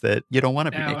headlines that you don't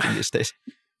want to be making these days.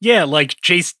 Yeah, like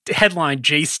headline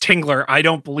Jace Tingler, I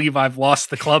don't believe I've lost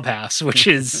the clubhouse, which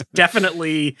is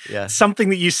definitely something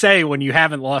that you say when you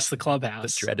haven't lost the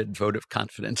clubhouse. The dreaded vote of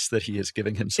confidence that he is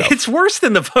giving himself. It's worse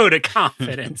than the vote of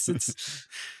confidence. It's,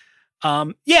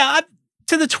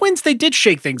 to the Twins, they did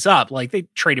shake things up. Like they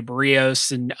traded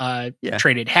Barrios and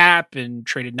traded Happ and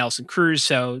traded Nelson Cruz.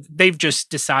 So they've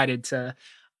just decided to,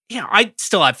 I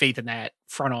still have faith in that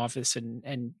front office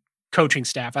and coaching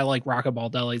staff. I like Rocco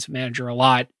Baldelli as a manager a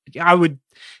lot.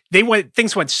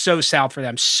 Things went so south for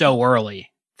them so early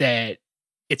that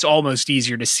it's almost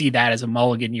easier to see that as a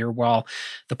mulligan year. While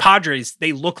the Padres,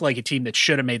 they look like a team that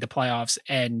should have made the playoffs,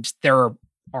 and there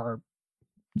are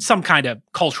some kind of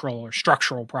cultural or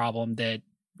structural problem that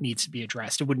needs to be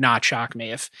addressed. It would not shock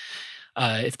me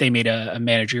if they made a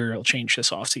managerial change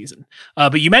this offseason.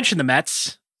 But you mentioned the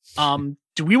Mets.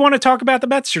 Do we want to talk about the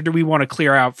Mets, or do we want to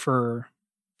clear out for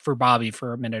Bobby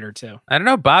for a minute or two? I don't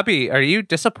know, Bobby, are you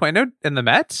disappointed in the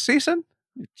Mets season?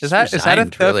 Is that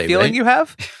the feeling right? You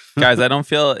have? Guys, I don't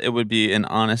feel it would be an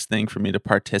honest thing for me to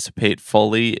participate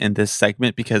fully in this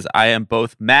segment because I am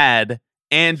both mad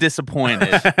and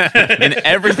disappointed in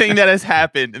everything that has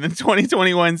happened in the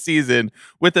 2021 season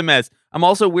with the Mets. I'm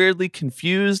also weirdly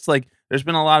confused. Like, there's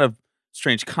been a lot of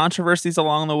strange controversies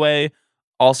along the way.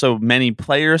 Also, many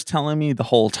players telling me the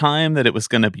whole time that it was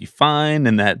going to be fine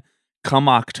and that come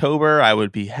October, I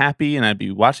would be happy and I'd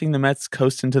be watching the Mets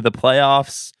coast into the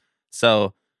playoffs.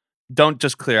 So don't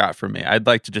just clear out for me. I'd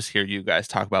like to just hear you guys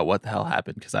talk about what the hell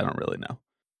happened because I don't really know.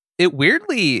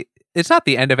 It's not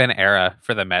the end of an era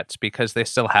for the Mets because they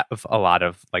still have a lot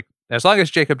of, like, as long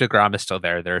as Jacob deGrom is still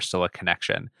there, there's still a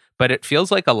connection. But it feels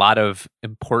like a lot of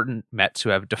important Mets who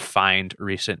have defined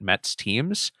recent Mets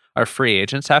teams are free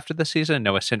agents after the season.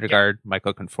 Noah Syndergaard,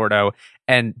 Michael Conforto.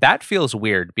 And that feels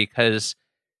weird because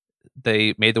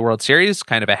they made the World Series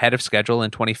kind of ahead of schedule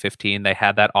in 2015. They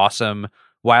had that awesome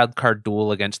wild card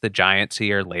duel against the Giants a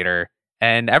year later.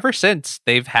 And ever since,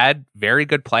 they've had very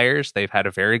good players. They've had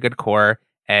a very good core,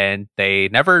 and they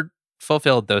never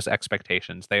fulfilled those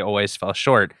expectations. They always fell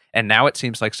short. And now it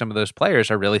seems like some of those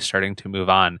players are really starting to move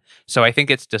on. So I think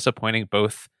it's disappointing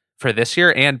both for this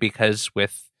year and because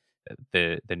with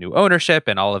the new ownership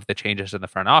and all of the changes in the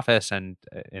front office and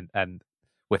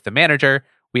with the manager,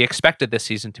 we expected this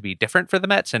season to be different for the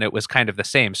Mets, and it was kind of the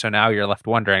same. So now you're left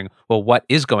wondering, well, what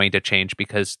is going to change?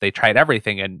 Because they tried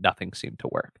everything and nothing seemed to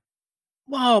work.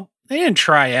 Well, they didn't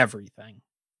try everything.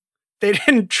 They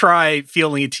didn't try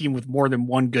fielding a team with more than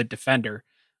one good defender.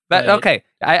 Okay.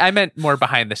 I meant more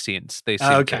behind the scenes. They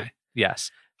seem to,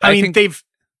 yes. I mean, they've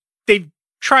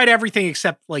tried everything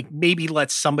except like maybe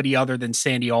let somebody other than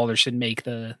Sandy Alderson make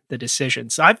the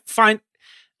decisions. I find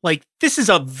like this is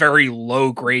a very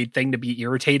low grade thing to be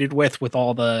irritated with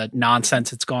all the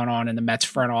nonsense that's gone on in the Mets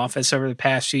front office over the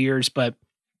past few years. But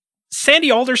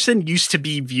Sandy Alderson used to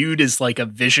be viewed as like a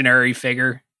visionary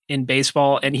figure in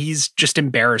baseball, and he's just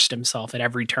embarrassed himself at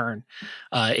every turn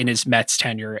in his Mets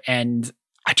tenure. And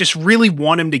I just really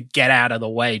want him to get out of the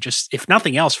way, just if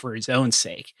nothing else for his own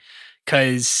sake,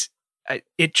 because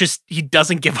he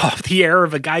doesn't give off the air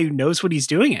of a guy who knows what he's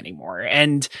doing anymore.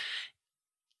 And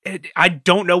I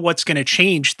don't know what's going to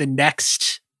change the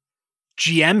next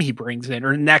GM he brings in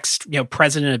or next,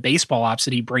 president of baseball ops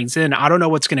that he brings in. I don't know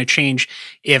what's going to change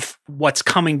if what's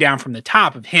coming down from the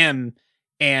top of him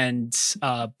and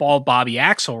bald Bobby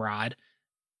Axelrod,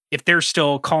 if they're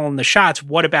still calling the shots,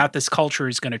 what about this culture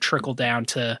is going to trickle down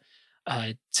to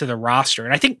the roster?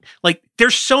 And I think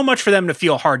there's so much for them to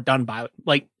feel hard done by.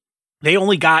 Like they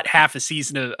only got half a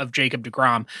season of Jacob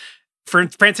deGrom. For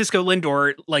Francisco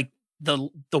Lindor,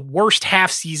 the worst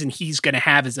half season he's going to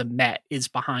have as a Met is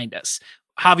behind us.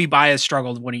 Javi Baez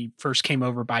struggled when he first came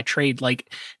over by trade.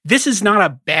 This is not a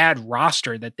bad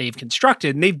roster that they've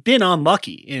constructed, and they've been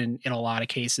unlucky in a lot of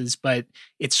cases, but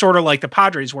it's sort of like the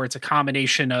Padres where it's a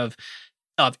combination of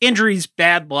injuries,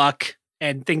 bad luck,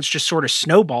 and things just sort of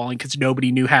snowballing because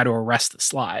nobody knew how to arrest the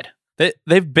slide.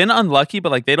 They've been unlucky,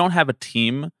 but they don't have a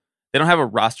team. They don't have a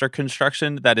roster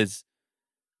construction that is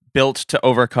built to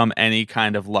overcome any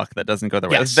kind of luck that doesn't go their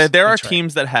way. Yes, there are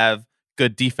teams that have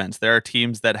good defense. There are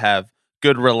teams that have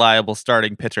good, reliable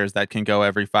starting pitchers that can go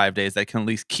every 5 days, that can at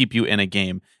least keep you in a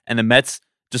game. And the Mets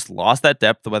just lost that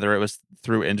depth, whether it was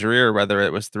through injury or whether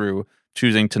it was through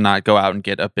choosing to not go out and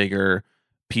get a bigger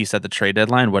piece at the trade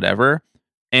deadline, whatever.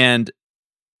 And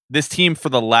this team for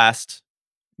the last,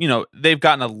 they've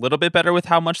gotten a little bit better with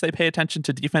how much they pay attention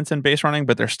to defense and base running,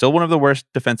 but they're still one of the worst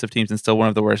defensive teams and still one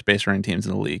of the worst base running teams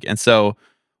in the league. And so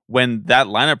when that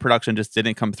lineup production just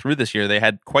didn't come through this year, they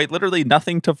had quite literally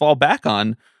nothing to fall back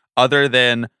on other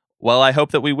than, well, I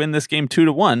hope that we win this game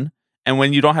 2-1. And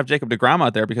when you don't have Jacob deGrom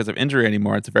out there because of injury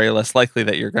anymore, it's very less likely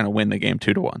that you're going to win the game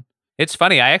 2-1. It's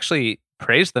funny. I actually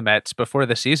praised the Mets before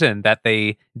the season that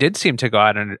they did seem to go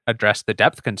out and address the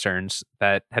depth concerns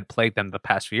that had plagued them the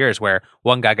past few years, where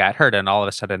one guy got hurt and all of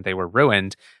a sudden they were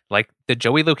ruined. Like the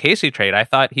Joey Lucchesi trade, I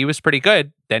thought he was pretty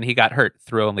good. Then he got hurt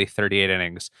through only 38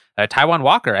 innings. Taijuan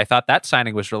Walker, I thought that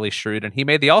signing was really shrewd, and he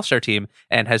made the All-Star team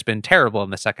and has been terrible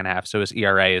in the second half. So his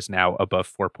ERA is now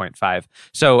above 4.5.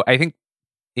 So I think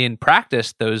in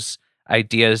practice, those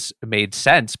ideas made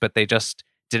sense, but they just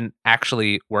didn't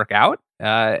actually work out.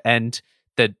 And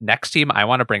the next team I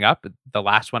want to bring up, the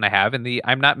last one I have in the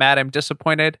I'm not mad, I'm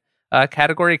disappointed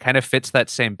category, kind of fits that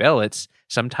same bill. It's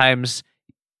sometimes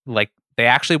they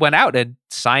actually went out and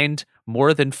signed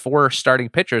more than 4 starting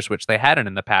pitchers, which they hadn't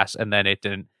in the past, and then it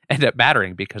didn't end up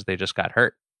mattering because they just got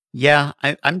hurt. Yeah,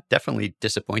 I'm definitely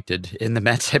disappointed in the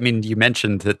Mets. I mean, you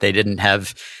mentioned that they didn't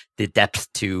have the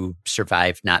depth to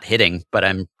survive not hitting, but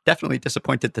I'm definitely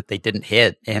disappointed that they didn't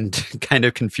hit and kind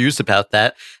of confused about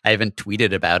that. I haven't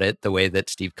tweeted about it the way that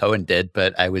Steve Cohen did,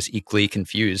 but I was equally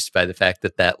confused by the fact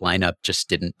that that lineup just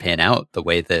didn't pan out the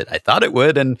way that I thought it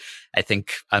would. And I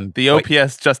think the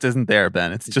OPS just isn't there,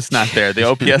 Ben. It's just not there. The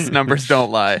OPS numbers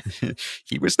don't lie.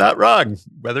 He was not wrong.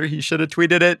 Whether he should have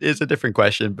tweeted it is a different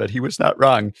question, but he was not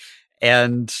wrong.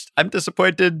 And I'm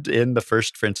disappointed in the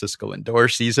first Francisco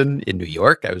Lindor season in New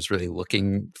York. I was really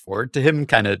looking forward to him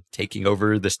kind of taking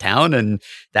over this town, and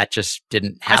that just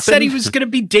didn't happen. I said he was going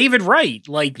to be David Wright.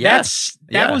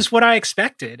 That was what I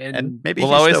expected. And maybe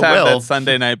we'll always have that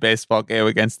Sunday night baseball game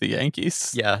against the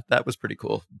Yankees. Yeah, that was pretty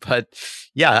cool. But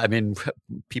yeah, I mean,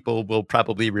 people will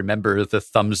probably remember the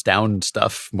thumbs down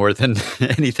stuff more than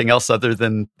anything else other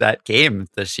than that game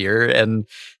this year. And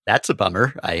that's a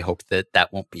bummer. I hope that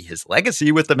that won't be his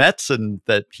legacy with the Mets and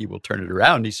that he will turn it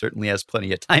around. He certainly has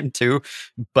plenty of time to,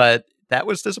 but that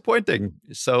was disappointing.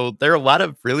 So there are a lot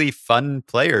of really fun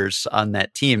players on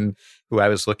that team who I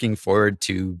was looking forward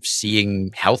to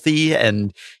seeing healthy.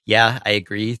 And yeah, I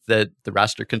agree that the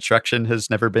roster construction has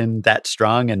never been that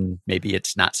strong. And maybe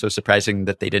it's not so surprising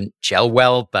that they didn't gel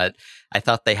well, but I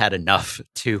thought they had enough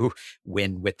to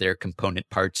win with their component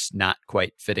parts not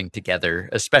quite fitting together,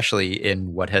 especially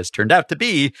in what has turned out to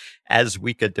be as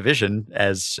weak a division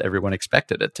as everyone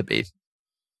expected it to be.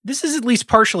 This is at least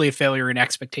partially a failure in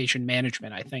expectation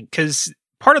management, I think, because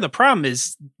part of the problem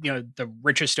is, the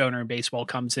richest owner in baseball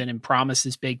comes in and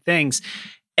promises big things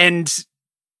and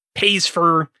pays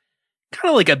for kind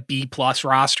of like a B+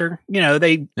 roster. They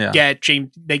get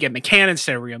McCann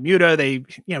instead of Realmuto. They,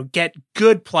 get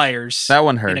good players. That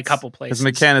one hurts in a couple places.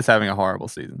 Because McCann is having a horrible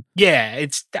season. Yeah,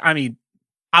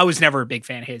 I was never a big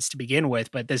fan of his to begin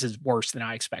with, but this is worse than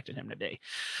I expected him to be.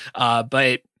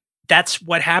 But that's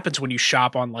what happens when you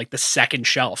shop on the second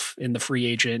shelf in the free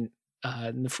agent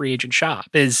shop,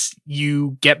 is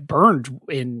you get burned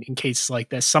in cases like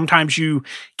this. Sometimes you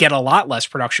get a lot less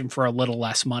production for a little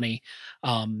less money.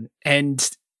 And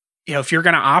if you're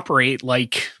going to operate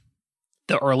like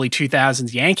the early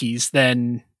 2000s Yankees,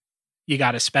 then you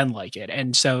got to spend like it.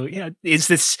 And so,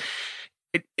 this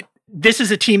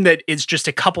is a team that is just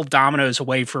a couple dominoes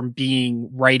away from being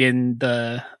right in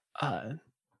the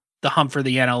hump for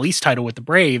the NL East title with the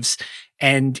Braves.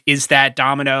 And is that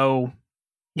domino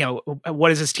what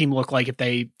does this team look like if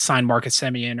they sign Marcus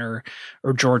Semien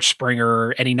or George Springer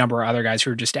or any number of other guys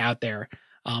who are just out there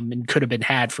and could have been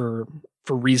had for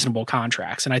reasonable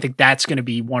contracts. And I think that's going to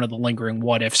be one of the lingering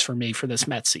what ifs for me for this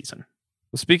Mets season.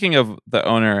 Well, speaking of the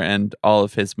owner and all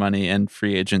of his money and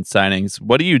free agent signings,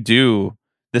 what do you do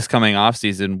this coming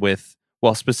offseason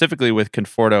specifically with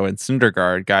Conforto and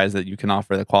Syndergaard, guys that you can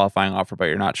offer the qualifying offer, but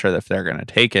you're not sure if they're going to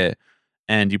take it?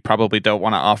 And you probably don't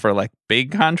want to offer like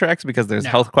big contracts because there's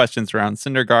health questions around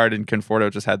Syndergaard, and Conforto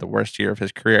just had the worst year of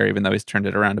his career, even though he's turned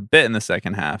it around a bit in the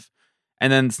second half.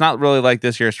 And then it's not really like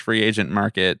this year's free agent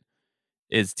market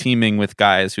is teeming with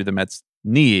guys who the Mets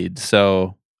need.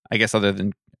 So I guess other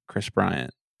than Chris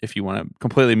Bryant, if you want to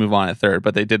completely move on at third,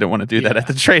 but they didn't want to do that at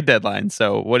the trade deadline.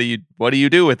 So what do you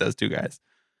do with those two guys?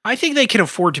 I think they can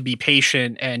afford to be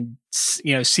patient and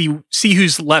see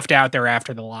who's left out there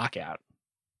after the lockout.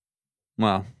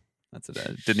 Well, that's it.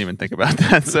 I didn't even think about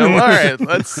that. So all right,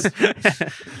 let's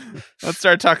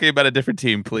start talking about a different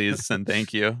team, please, and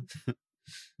thank you.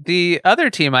 The other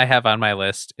team I have on my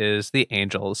list is the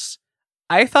Angels.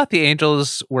 I thought the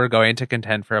Angels were going to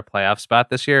contend for a playoff spot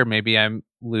this year. Maybe I'm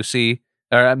Lucy,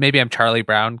 or maybe I'm Charlie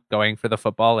Brown going for the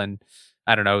football, and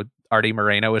I don't know, Artie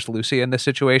Moreno is Lucy in this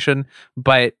situation.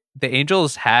 But the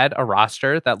Angels had a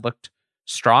roster that looked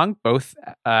strong, both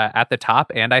at the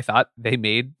top, and I thought they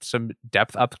made some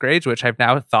depth upgrades, which I've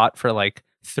now thought for like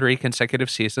 3 consecutive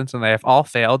seasons, and they have all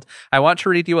failed. I want to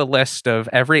read you a list of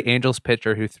every Angels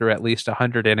pitcher who threw at least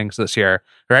 100 innings this year.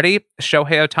 Ready?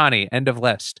 Shohei Ohtani, end of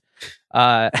list.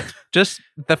 Just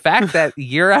the fact that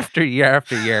year after year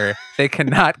after year they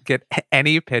cannot get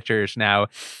any pitchers now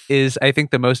is, I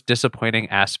think, the most disappointing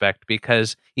aspect,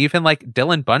 because even like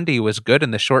Dylan Bundy was good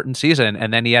in the shortened season,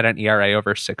 and then he had an ERA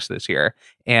over 6 this year.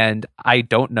 And I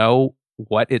don't know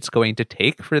what it's going to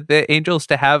take for the Angels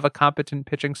to have a competent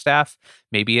pitching staff.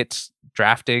 Maybe it's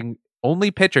drafting only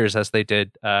pitchers as they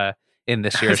did in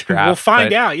this year's draft. We'll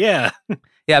find out. Yeah.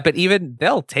 Yeah, but even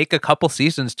they'll take a couple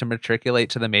seasons to matriculate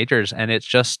to the majors, and it's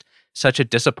just such a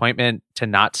disappointment to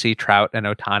not see Trout and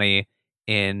Ohtani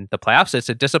in the playoffs. It's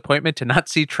a disappointment to not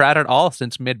see Trout at all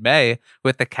since mid-May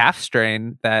with the calf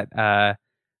strain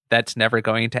that's never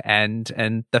going to end.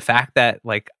 And the fact that,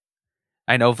 like,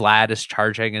 I know Vlad is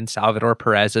charging and Salvador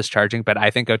Perez is charging, but I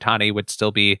think Ohtani would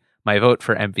still be my vote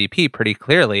for MVP pretty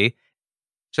clearly.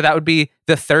 So that would be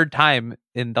the third time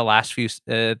in the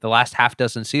last half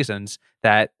dozen seasons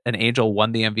that an Angel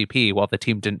won the MVP while the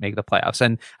team didn't make the playoffs.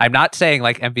 And I'm not saying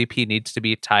like MVP needs to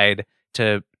be tied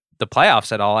to the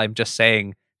playoffs at all. I'm just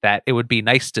saying that it would be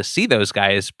nice to see those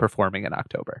guys performing in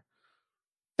October.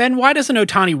 Ben, why doesn't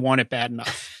Ohtani want it bad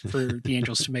enough for the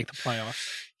Angels to make the playoffs?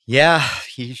 Yeah,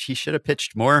 he should have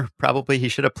pitched more. Probably he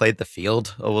should have played the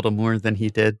field a little more than he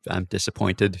did. I'm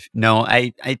disappointed. No,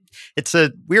 it's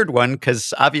a weird one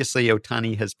because obviously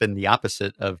Ohtani has been the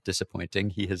opposite of disappointing.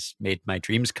 He has made my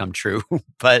dreams come true,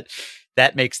 but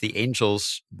that makes the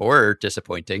Angels more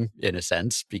disappointing in a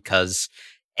sense because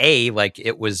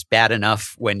it was bad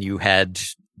enough when you had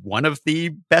one of the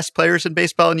best players in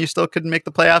baseball and you still couldn't make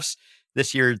the playoffs.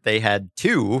 This year they had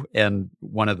 2, and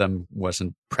one of them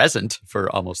wasn't present for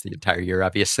almost the entire year,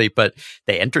 obviously, but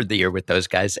they entered the year with those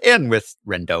guys and with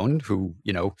Rendon, who,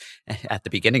 at the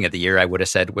beginning of the year, I would have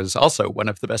said was also one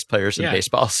of the best players in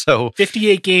baseball. So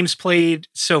 58 games played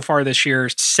so far this year,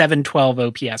 712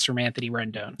 OPS from Anthony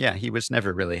Rendon. Yeah, he was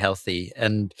never really healthy.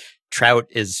 And Trout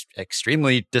is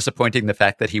extremely disappointing, the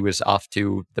fact that he was off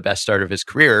to the best start of his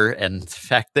career and the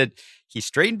fact that he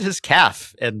strained his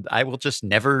calf, and I will just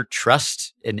never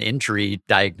trust an injury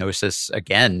diagnosis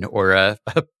again or a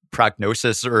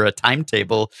prognosis or a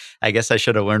timetable. I guess I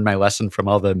should have learned my lesson from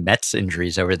all the Mets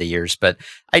injuries over the years, but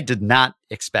I did not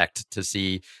expect to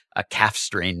see a calf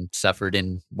strain suffered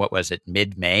in,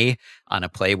 mid-May on a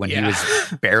play when he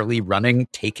was barely running,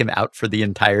 take him out for the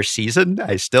entire season.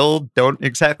 I still don't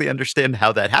exactly understand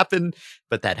how that happened,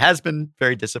 but that has been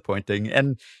very disappointing.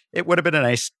 And it would have been a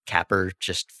nice capper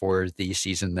just for the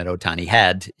season that Ohtani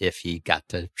had if he got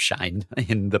to shine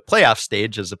in the playoff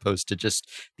stage as opposed to just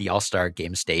the All-Star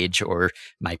game stage or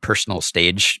my personal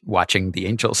stage watching the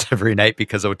Angels every night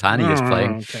because Ohtani is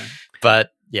playing. Okay.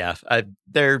 But yeah,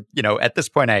 they're, at this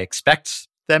point, I expect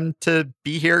them to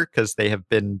be here because they have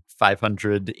been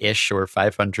 500-ish or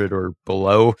 500 or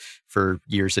below for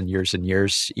years and years and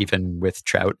years, even with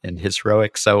Trout and his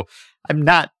heroics. So I'm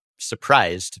not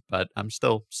surprised, but I'm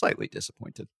still slightly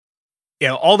disappointed.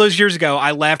 All those years ago,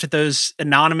 I laughed at those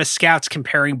anonymous scouts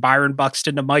comparing Byron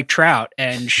Buxton to Mike Trout.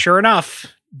 And sure enough,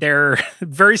 they're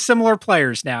very similar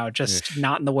players now, just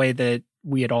not in the way that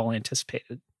we had all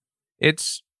anticipated.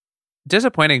 It's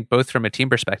disappointing both from a team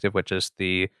perspective, which is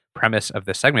the premise of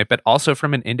this segment, but also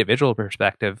from an individual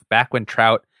perspective. Back when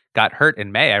Trout got hurt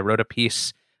in May, I wrote a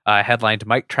piece headlined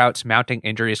 "Mike Trout's mounting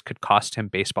injuries could cost him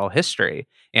baseball history."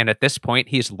 And at this point,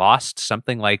 he's lost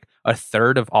something like a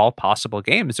third of all possible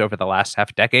games over the last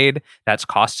half decade. That's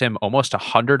cost him almost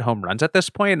 100 home runs at this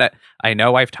point. I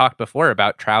know I've talked before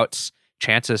about Trout's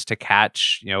chances to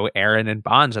catch, Aaron and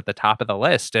Bonds at the top of the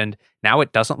list. And now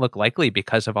it doesn't look likely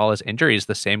because of all his injuries.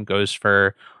 The same goes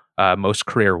for most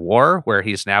career WAR, where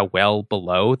he's now well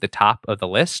below the top of the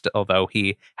list, although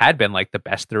he had been like the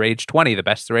best through age 20, the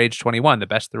best through age 21, the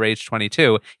best through age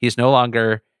 22. He's no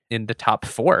longer in the top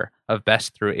 4 of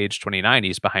best through age 29.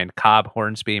 He's behind Cobb,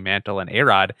 Hornsby, Mantle, and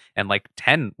A-Rod, and like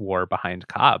 10 WAR behind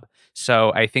Cobb.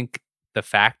 So I think the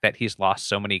fact that he's lost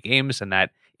so many games and that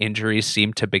injuries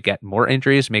seem to beget more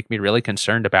injuries make me really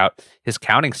concerned about his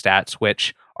counting stats,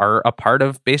 which are a part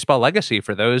of baseball legacy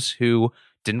for those who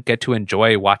didn't get to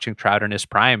enjoy watching Trout in his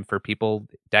prime. For people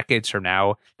decades from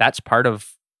now, that's part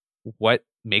of what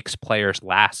makes players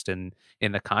last in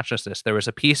the consciousness. There was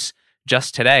a piece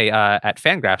just today at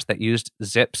Fangraphs that used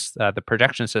ZiPS, the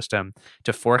projection system,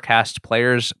 to forecast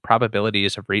players'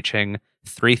 probabilities of reaching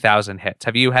 3,000 hits.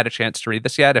 Have you had a chance to read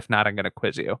this yet? If not, I'm going to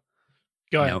quiz you.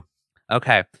 Go ahead. No.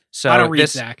 Okay, so I don't read,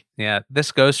 Zach. Yeah,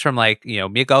 this goes from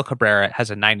Miguel Cabrera has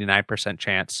a 99%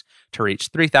 chance to reach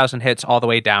 3,000 hits all the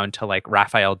way down to like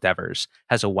Rafael Devers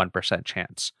has a 1%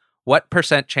 chance. What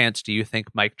percent chance do you think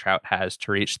Mike Trout has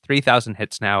to reach 3,000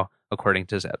 hits now, according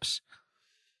to ZiPS?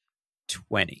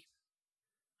 20.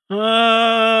 No,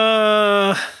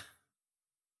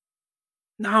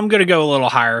 I'm going to go a little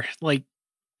higher, like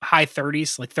high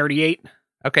 30s, like 38.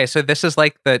 Okay, so this is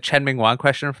like the Chen Ming Wang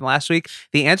question from last week.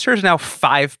 The answer is now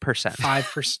 5%.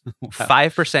 5%. Wow.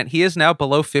 5%. He is now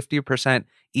below 50%,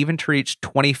 even to reach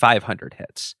 2,500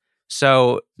 hits.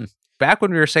 So back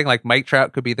when we were saying like Mike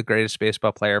Trout could be the greatest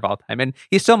baseball player of all time, and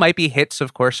he still might be, hits,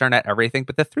 of course, aren't at everything,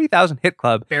 but the 3,000 hit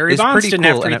club Barry is Bonds pretty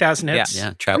didn't cool. have 3,000 hits.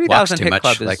 Yeah, Trout walks too much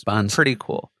club like Bonds. Pretty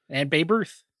cool. And Babe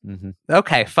Ruth. Mm-hmm.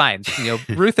 Okay, fine.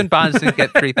 Ruth and Bonds didn't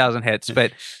get 3,000 hits,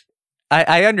 but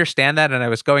I understand that, and I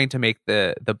was going to make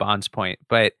the Bonds point,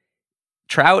 but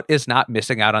Trout is not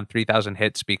missing out on 3,000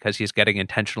 hits because he's getting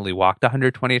intentionally walked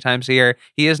 120 times a year.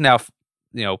 He is now,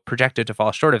 projected to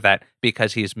fall short of that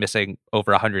because he's missing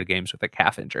over 100 games with a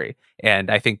calf injury.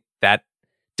 And I think that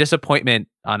disappointment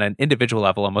on an individual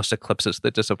level almost eclipses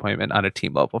the disappointment on a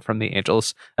team level from the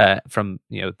Angels, from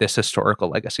this historical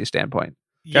legacy standpoint.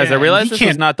 Guys, I realize this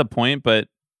is not the point, but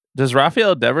does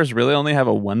Rafael Devers really only have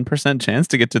a 1% chance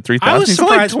to get to 3,000? I was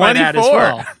surprised by that as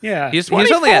well. Yeah, he's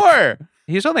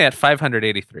only at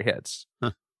 583 hits.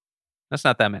 Huh. That's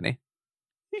not that many.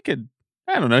 He could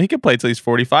play till he's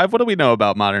 45. What do we know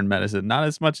about modern medicine? Not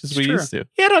as much as we used to.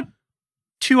 He had a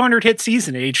 200 hit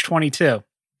season at age 22.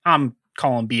 I'm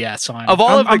calling BS on. Of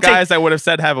all of the guys I would have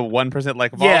said have a 1%,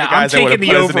 like of all the guys I would have put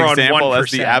as an example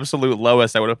as the absolute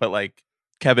lowest, I would have put like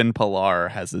Kevin Pillar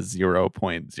has a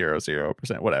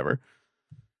 0.00%, whatever.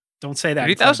 Don't say that.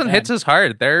 3,000 hits is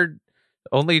hard. They're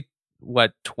only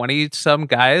 20 some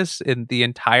guys in the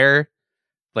entire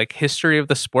like history of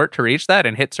the sport to reach that,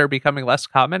 and hits are becoming less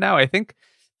common now. I think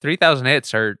 3,000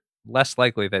 hits are less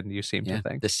likely than you seem to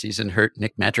think. This season hurt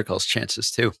Nick Madrigal's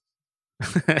chances too.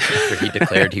 After he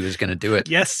declared he was going to do it.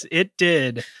 Yes, it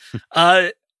did. All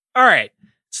right.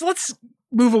 So let's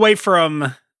move away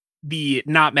from the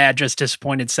not mad, just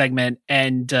disappointed segment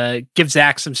and give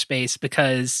Zach some space,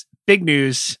 because big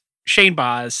news, Shane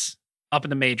Baz up in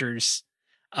the majors.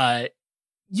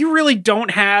 You really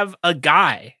don't have a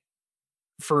guy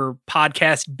for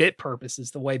podcast bit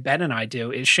purposes the way Ben and I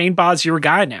do. Is Shane Baz your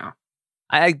guy now?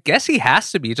 I guess he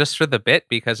has to be, just for the bit,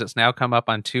 because it's now come up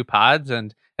on 2 pods.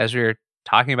 And as we were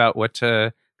talking about what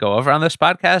to go over on this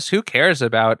podcast, who cares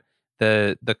about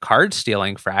the card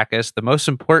stealing fracas? The most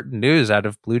important news out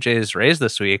of Blue Jays Rays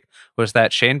this week was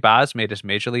that Shane Baz made his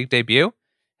major league debut,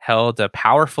 held a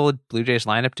powerful Blue Jays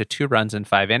lineup to 2 runs in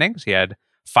 5 innings. He had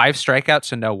 5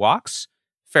 strikeouts and no walks.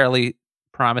 Fairly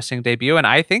promising debut, and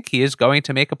I think he is going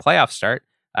to make a playoff start.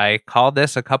 I called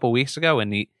this a couple weeks ago,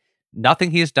 and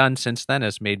nothing he's done since then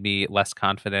has made me less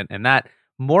confident in that.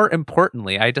 More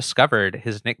importantly, I discovered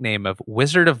his nickname of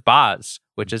Wizard of Baz,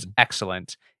 which is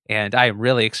excellent. And I'm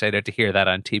really excited to hear that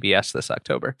on TBS this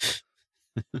October.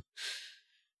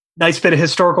 Nice bit of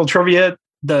historical trivia.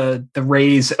 The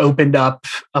Rays opened up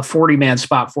a 40-man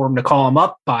spot for him to call him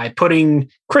up by putting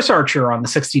Chris Archer on the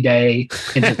 60-day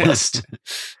injured list.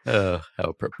 Oh, how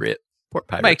appropriate. Poor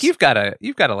Pirates. Mike, you've got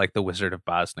to like the Wizard of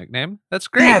Baz nickname. That's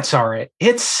great. That's all right.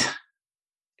 It's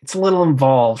a little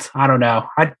involved. I don't know.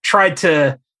 I tried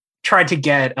to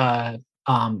get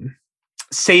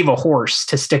save a horse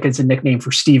to stick as a nickname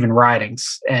for Steven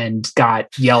Ridings and got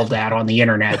yelled at on the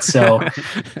internet. So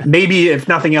maybe if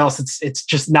nothing else, it's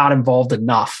just not involved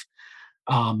enough.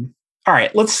 All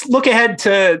right, let's look ahead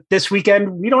to this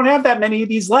weekend. We don't have that many of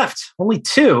these left, only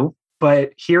 2,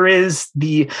 but here is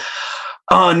the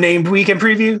unnamed weekend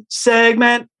preview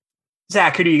segment.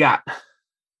 Zach, who do you got?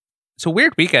 It's a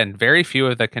weird weekend. Very few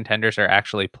of the contenders are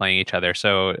actually playing each other.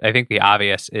 So I think the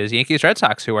obvious is Yankees Red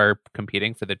Sox, who are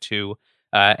competing for the 2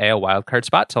 AL wildcard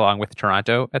spots along with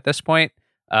Toronto at this point.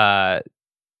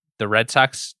 The Red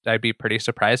Sox, I'd be pretty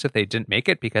surprised if they didn't make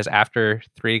it, because after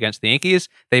 3 against the Yankees,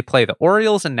 they play the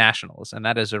Orioles and Nationals, and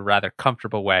that is a rather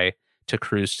comfortable way to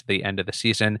cruise to the end of the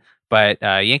season. But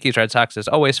Yankees Red Sox is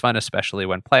always fun, especially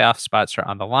when playoff spots are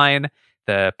on the line.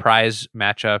 The prize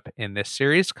matchup in this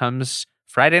series comes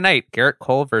Friday night, Garrett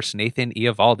Cole versus Nathan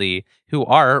Eovaldi, who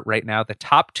are right now the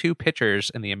top 2 pitchers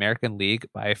in the American League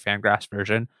by Fangraphs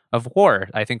version of WAR.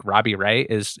 I think Robbie Ray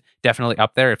is definitely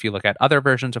up there if you look at other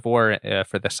versions of WAR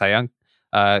for the Cy Young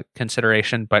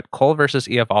consideration. But Cole versus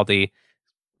Eovaldi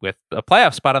with a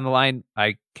playoff spot on the line,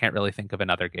 I can't really think of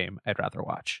another game I'd rather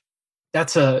watch.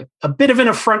 That's a bit of an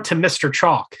affront to Mr.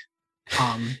 Chalk.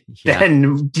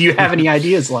 Then do you have any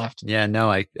ideas left? Yeah,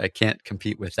 no, I can't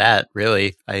compete with that,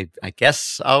 really. I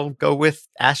guess I'll go with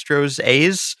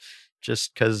Astros-A's,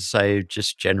 just because I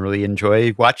just generally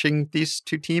enjoy watching these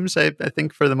 2 teams, I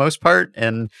think, for the most part.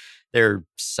 And there are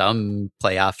some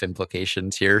playoff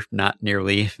implications here, not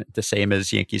nearly the same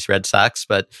as Yankees Red Sox,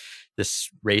 but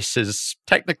this race is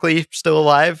technically still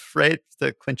alive, right?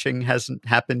 The clinching hasn't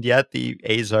happened yet. The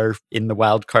A's are in the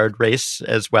wild card race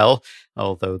as well,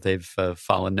 although they've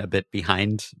fallen a bit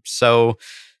behind. So,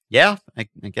 yeah, I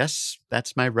guess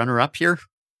that's my runner-up here.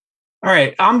 All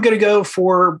right, I'm going to go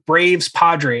for Braves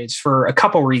Padres for a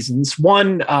couple reasons.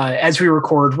 One, as we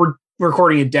record, we're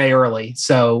recording a day early,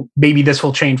 so maybe this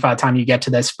will change by the time you get to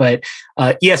this, but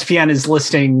ESPN is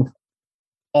listing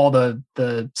all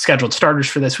the scheduled starters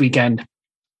for this weekend.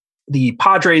 The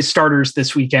Padres starters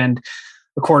this weekend,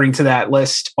 according to that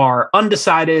list, are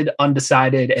undecided,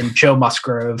 and Joe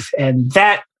Musgrove. And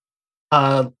that,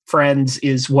 friends,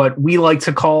 is what we like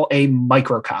to call a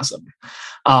microcosm.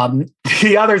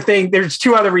 The other thing, there's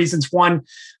 2 other reasons. One,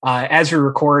 as we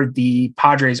record, the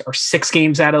Padres are 6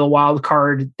 games out of the wild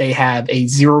card. They have a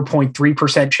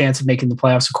 0.3% chance of making the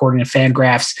playoffs, according to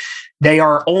Fangraphs. They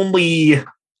are only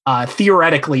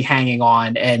theoretically hanging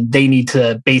on, and they need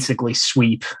to basically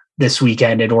sweep this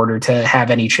weekend in order to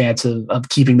have any chance of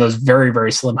keeping those very,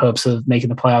 very slim hopes of making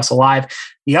the playoffs alive.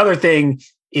 The other thing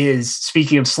is,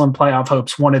 speaking of slim playoff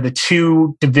hopes, one of the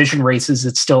 2 division races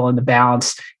that's still in the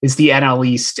balance is the NL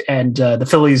East, and the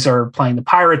Phillies are playing the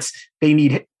Pirates.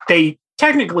 They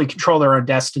technically control their own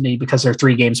destiny because they're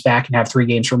 3 games back and have 3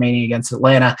 games remaining against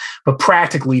Atlanta, but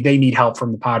practically they need help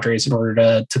from the Padres in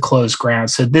order to close ground.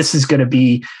 So this is going to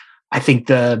be, I think,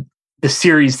 the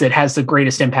series that has the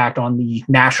greatest impact on the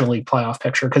National League playoff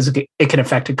picture, because it can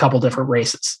affect a couple different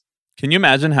races. Can you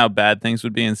imagine how bad things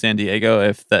would be in San Diego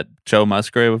if that Joe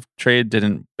Musgrove trade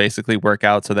didn't basically work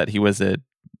out so that he was a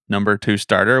number 2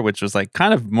 starter, which was like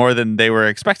kind of more than they were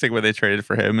expecting when they traded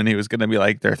for him, and he was going to be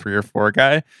like their 3 or 4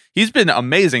 guy. He's been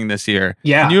amazing this year.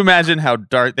 Yeah. Can you imagine how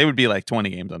dark they would be, like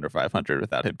 20 games under 500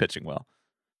 without him pitching well?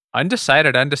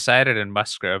 Undecided, and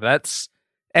Musgrove. That's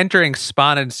entering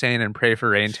Spawn Insane and Pray for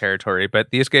Rain territory, but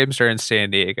these games are in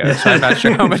San Diego, so I'm not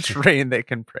sure how much rain they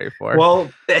can pray for.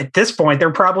 Well, at this point,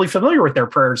 they're probably familiar with their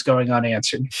prayers going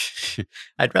unanswered.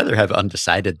 I'd rather have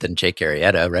undecided than Jake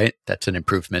Arrieta, right? That's an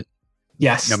improvement.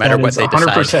 Yes. No matter what they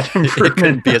 100% decide, it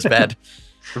couldn't be as bad.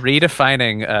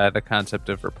 Redefining the concept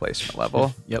of replacement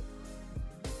level. Yep.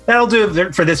 That'll do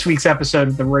it for this week's episode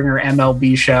of the Ringer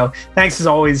MLB Show. Thanks, as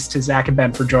always, to Zach and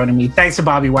Ben for joining me. Thanks to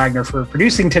Bobby Wagner for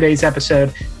producing today's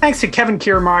episode. Thanks to Kevin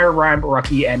Kiermaier, Ryan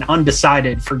Barucki, and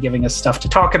Undecided for giving us stuff to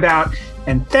talk about.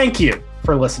 And thank you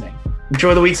for listening.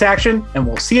 Enjoy the week's action, and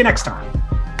we'll see you next time.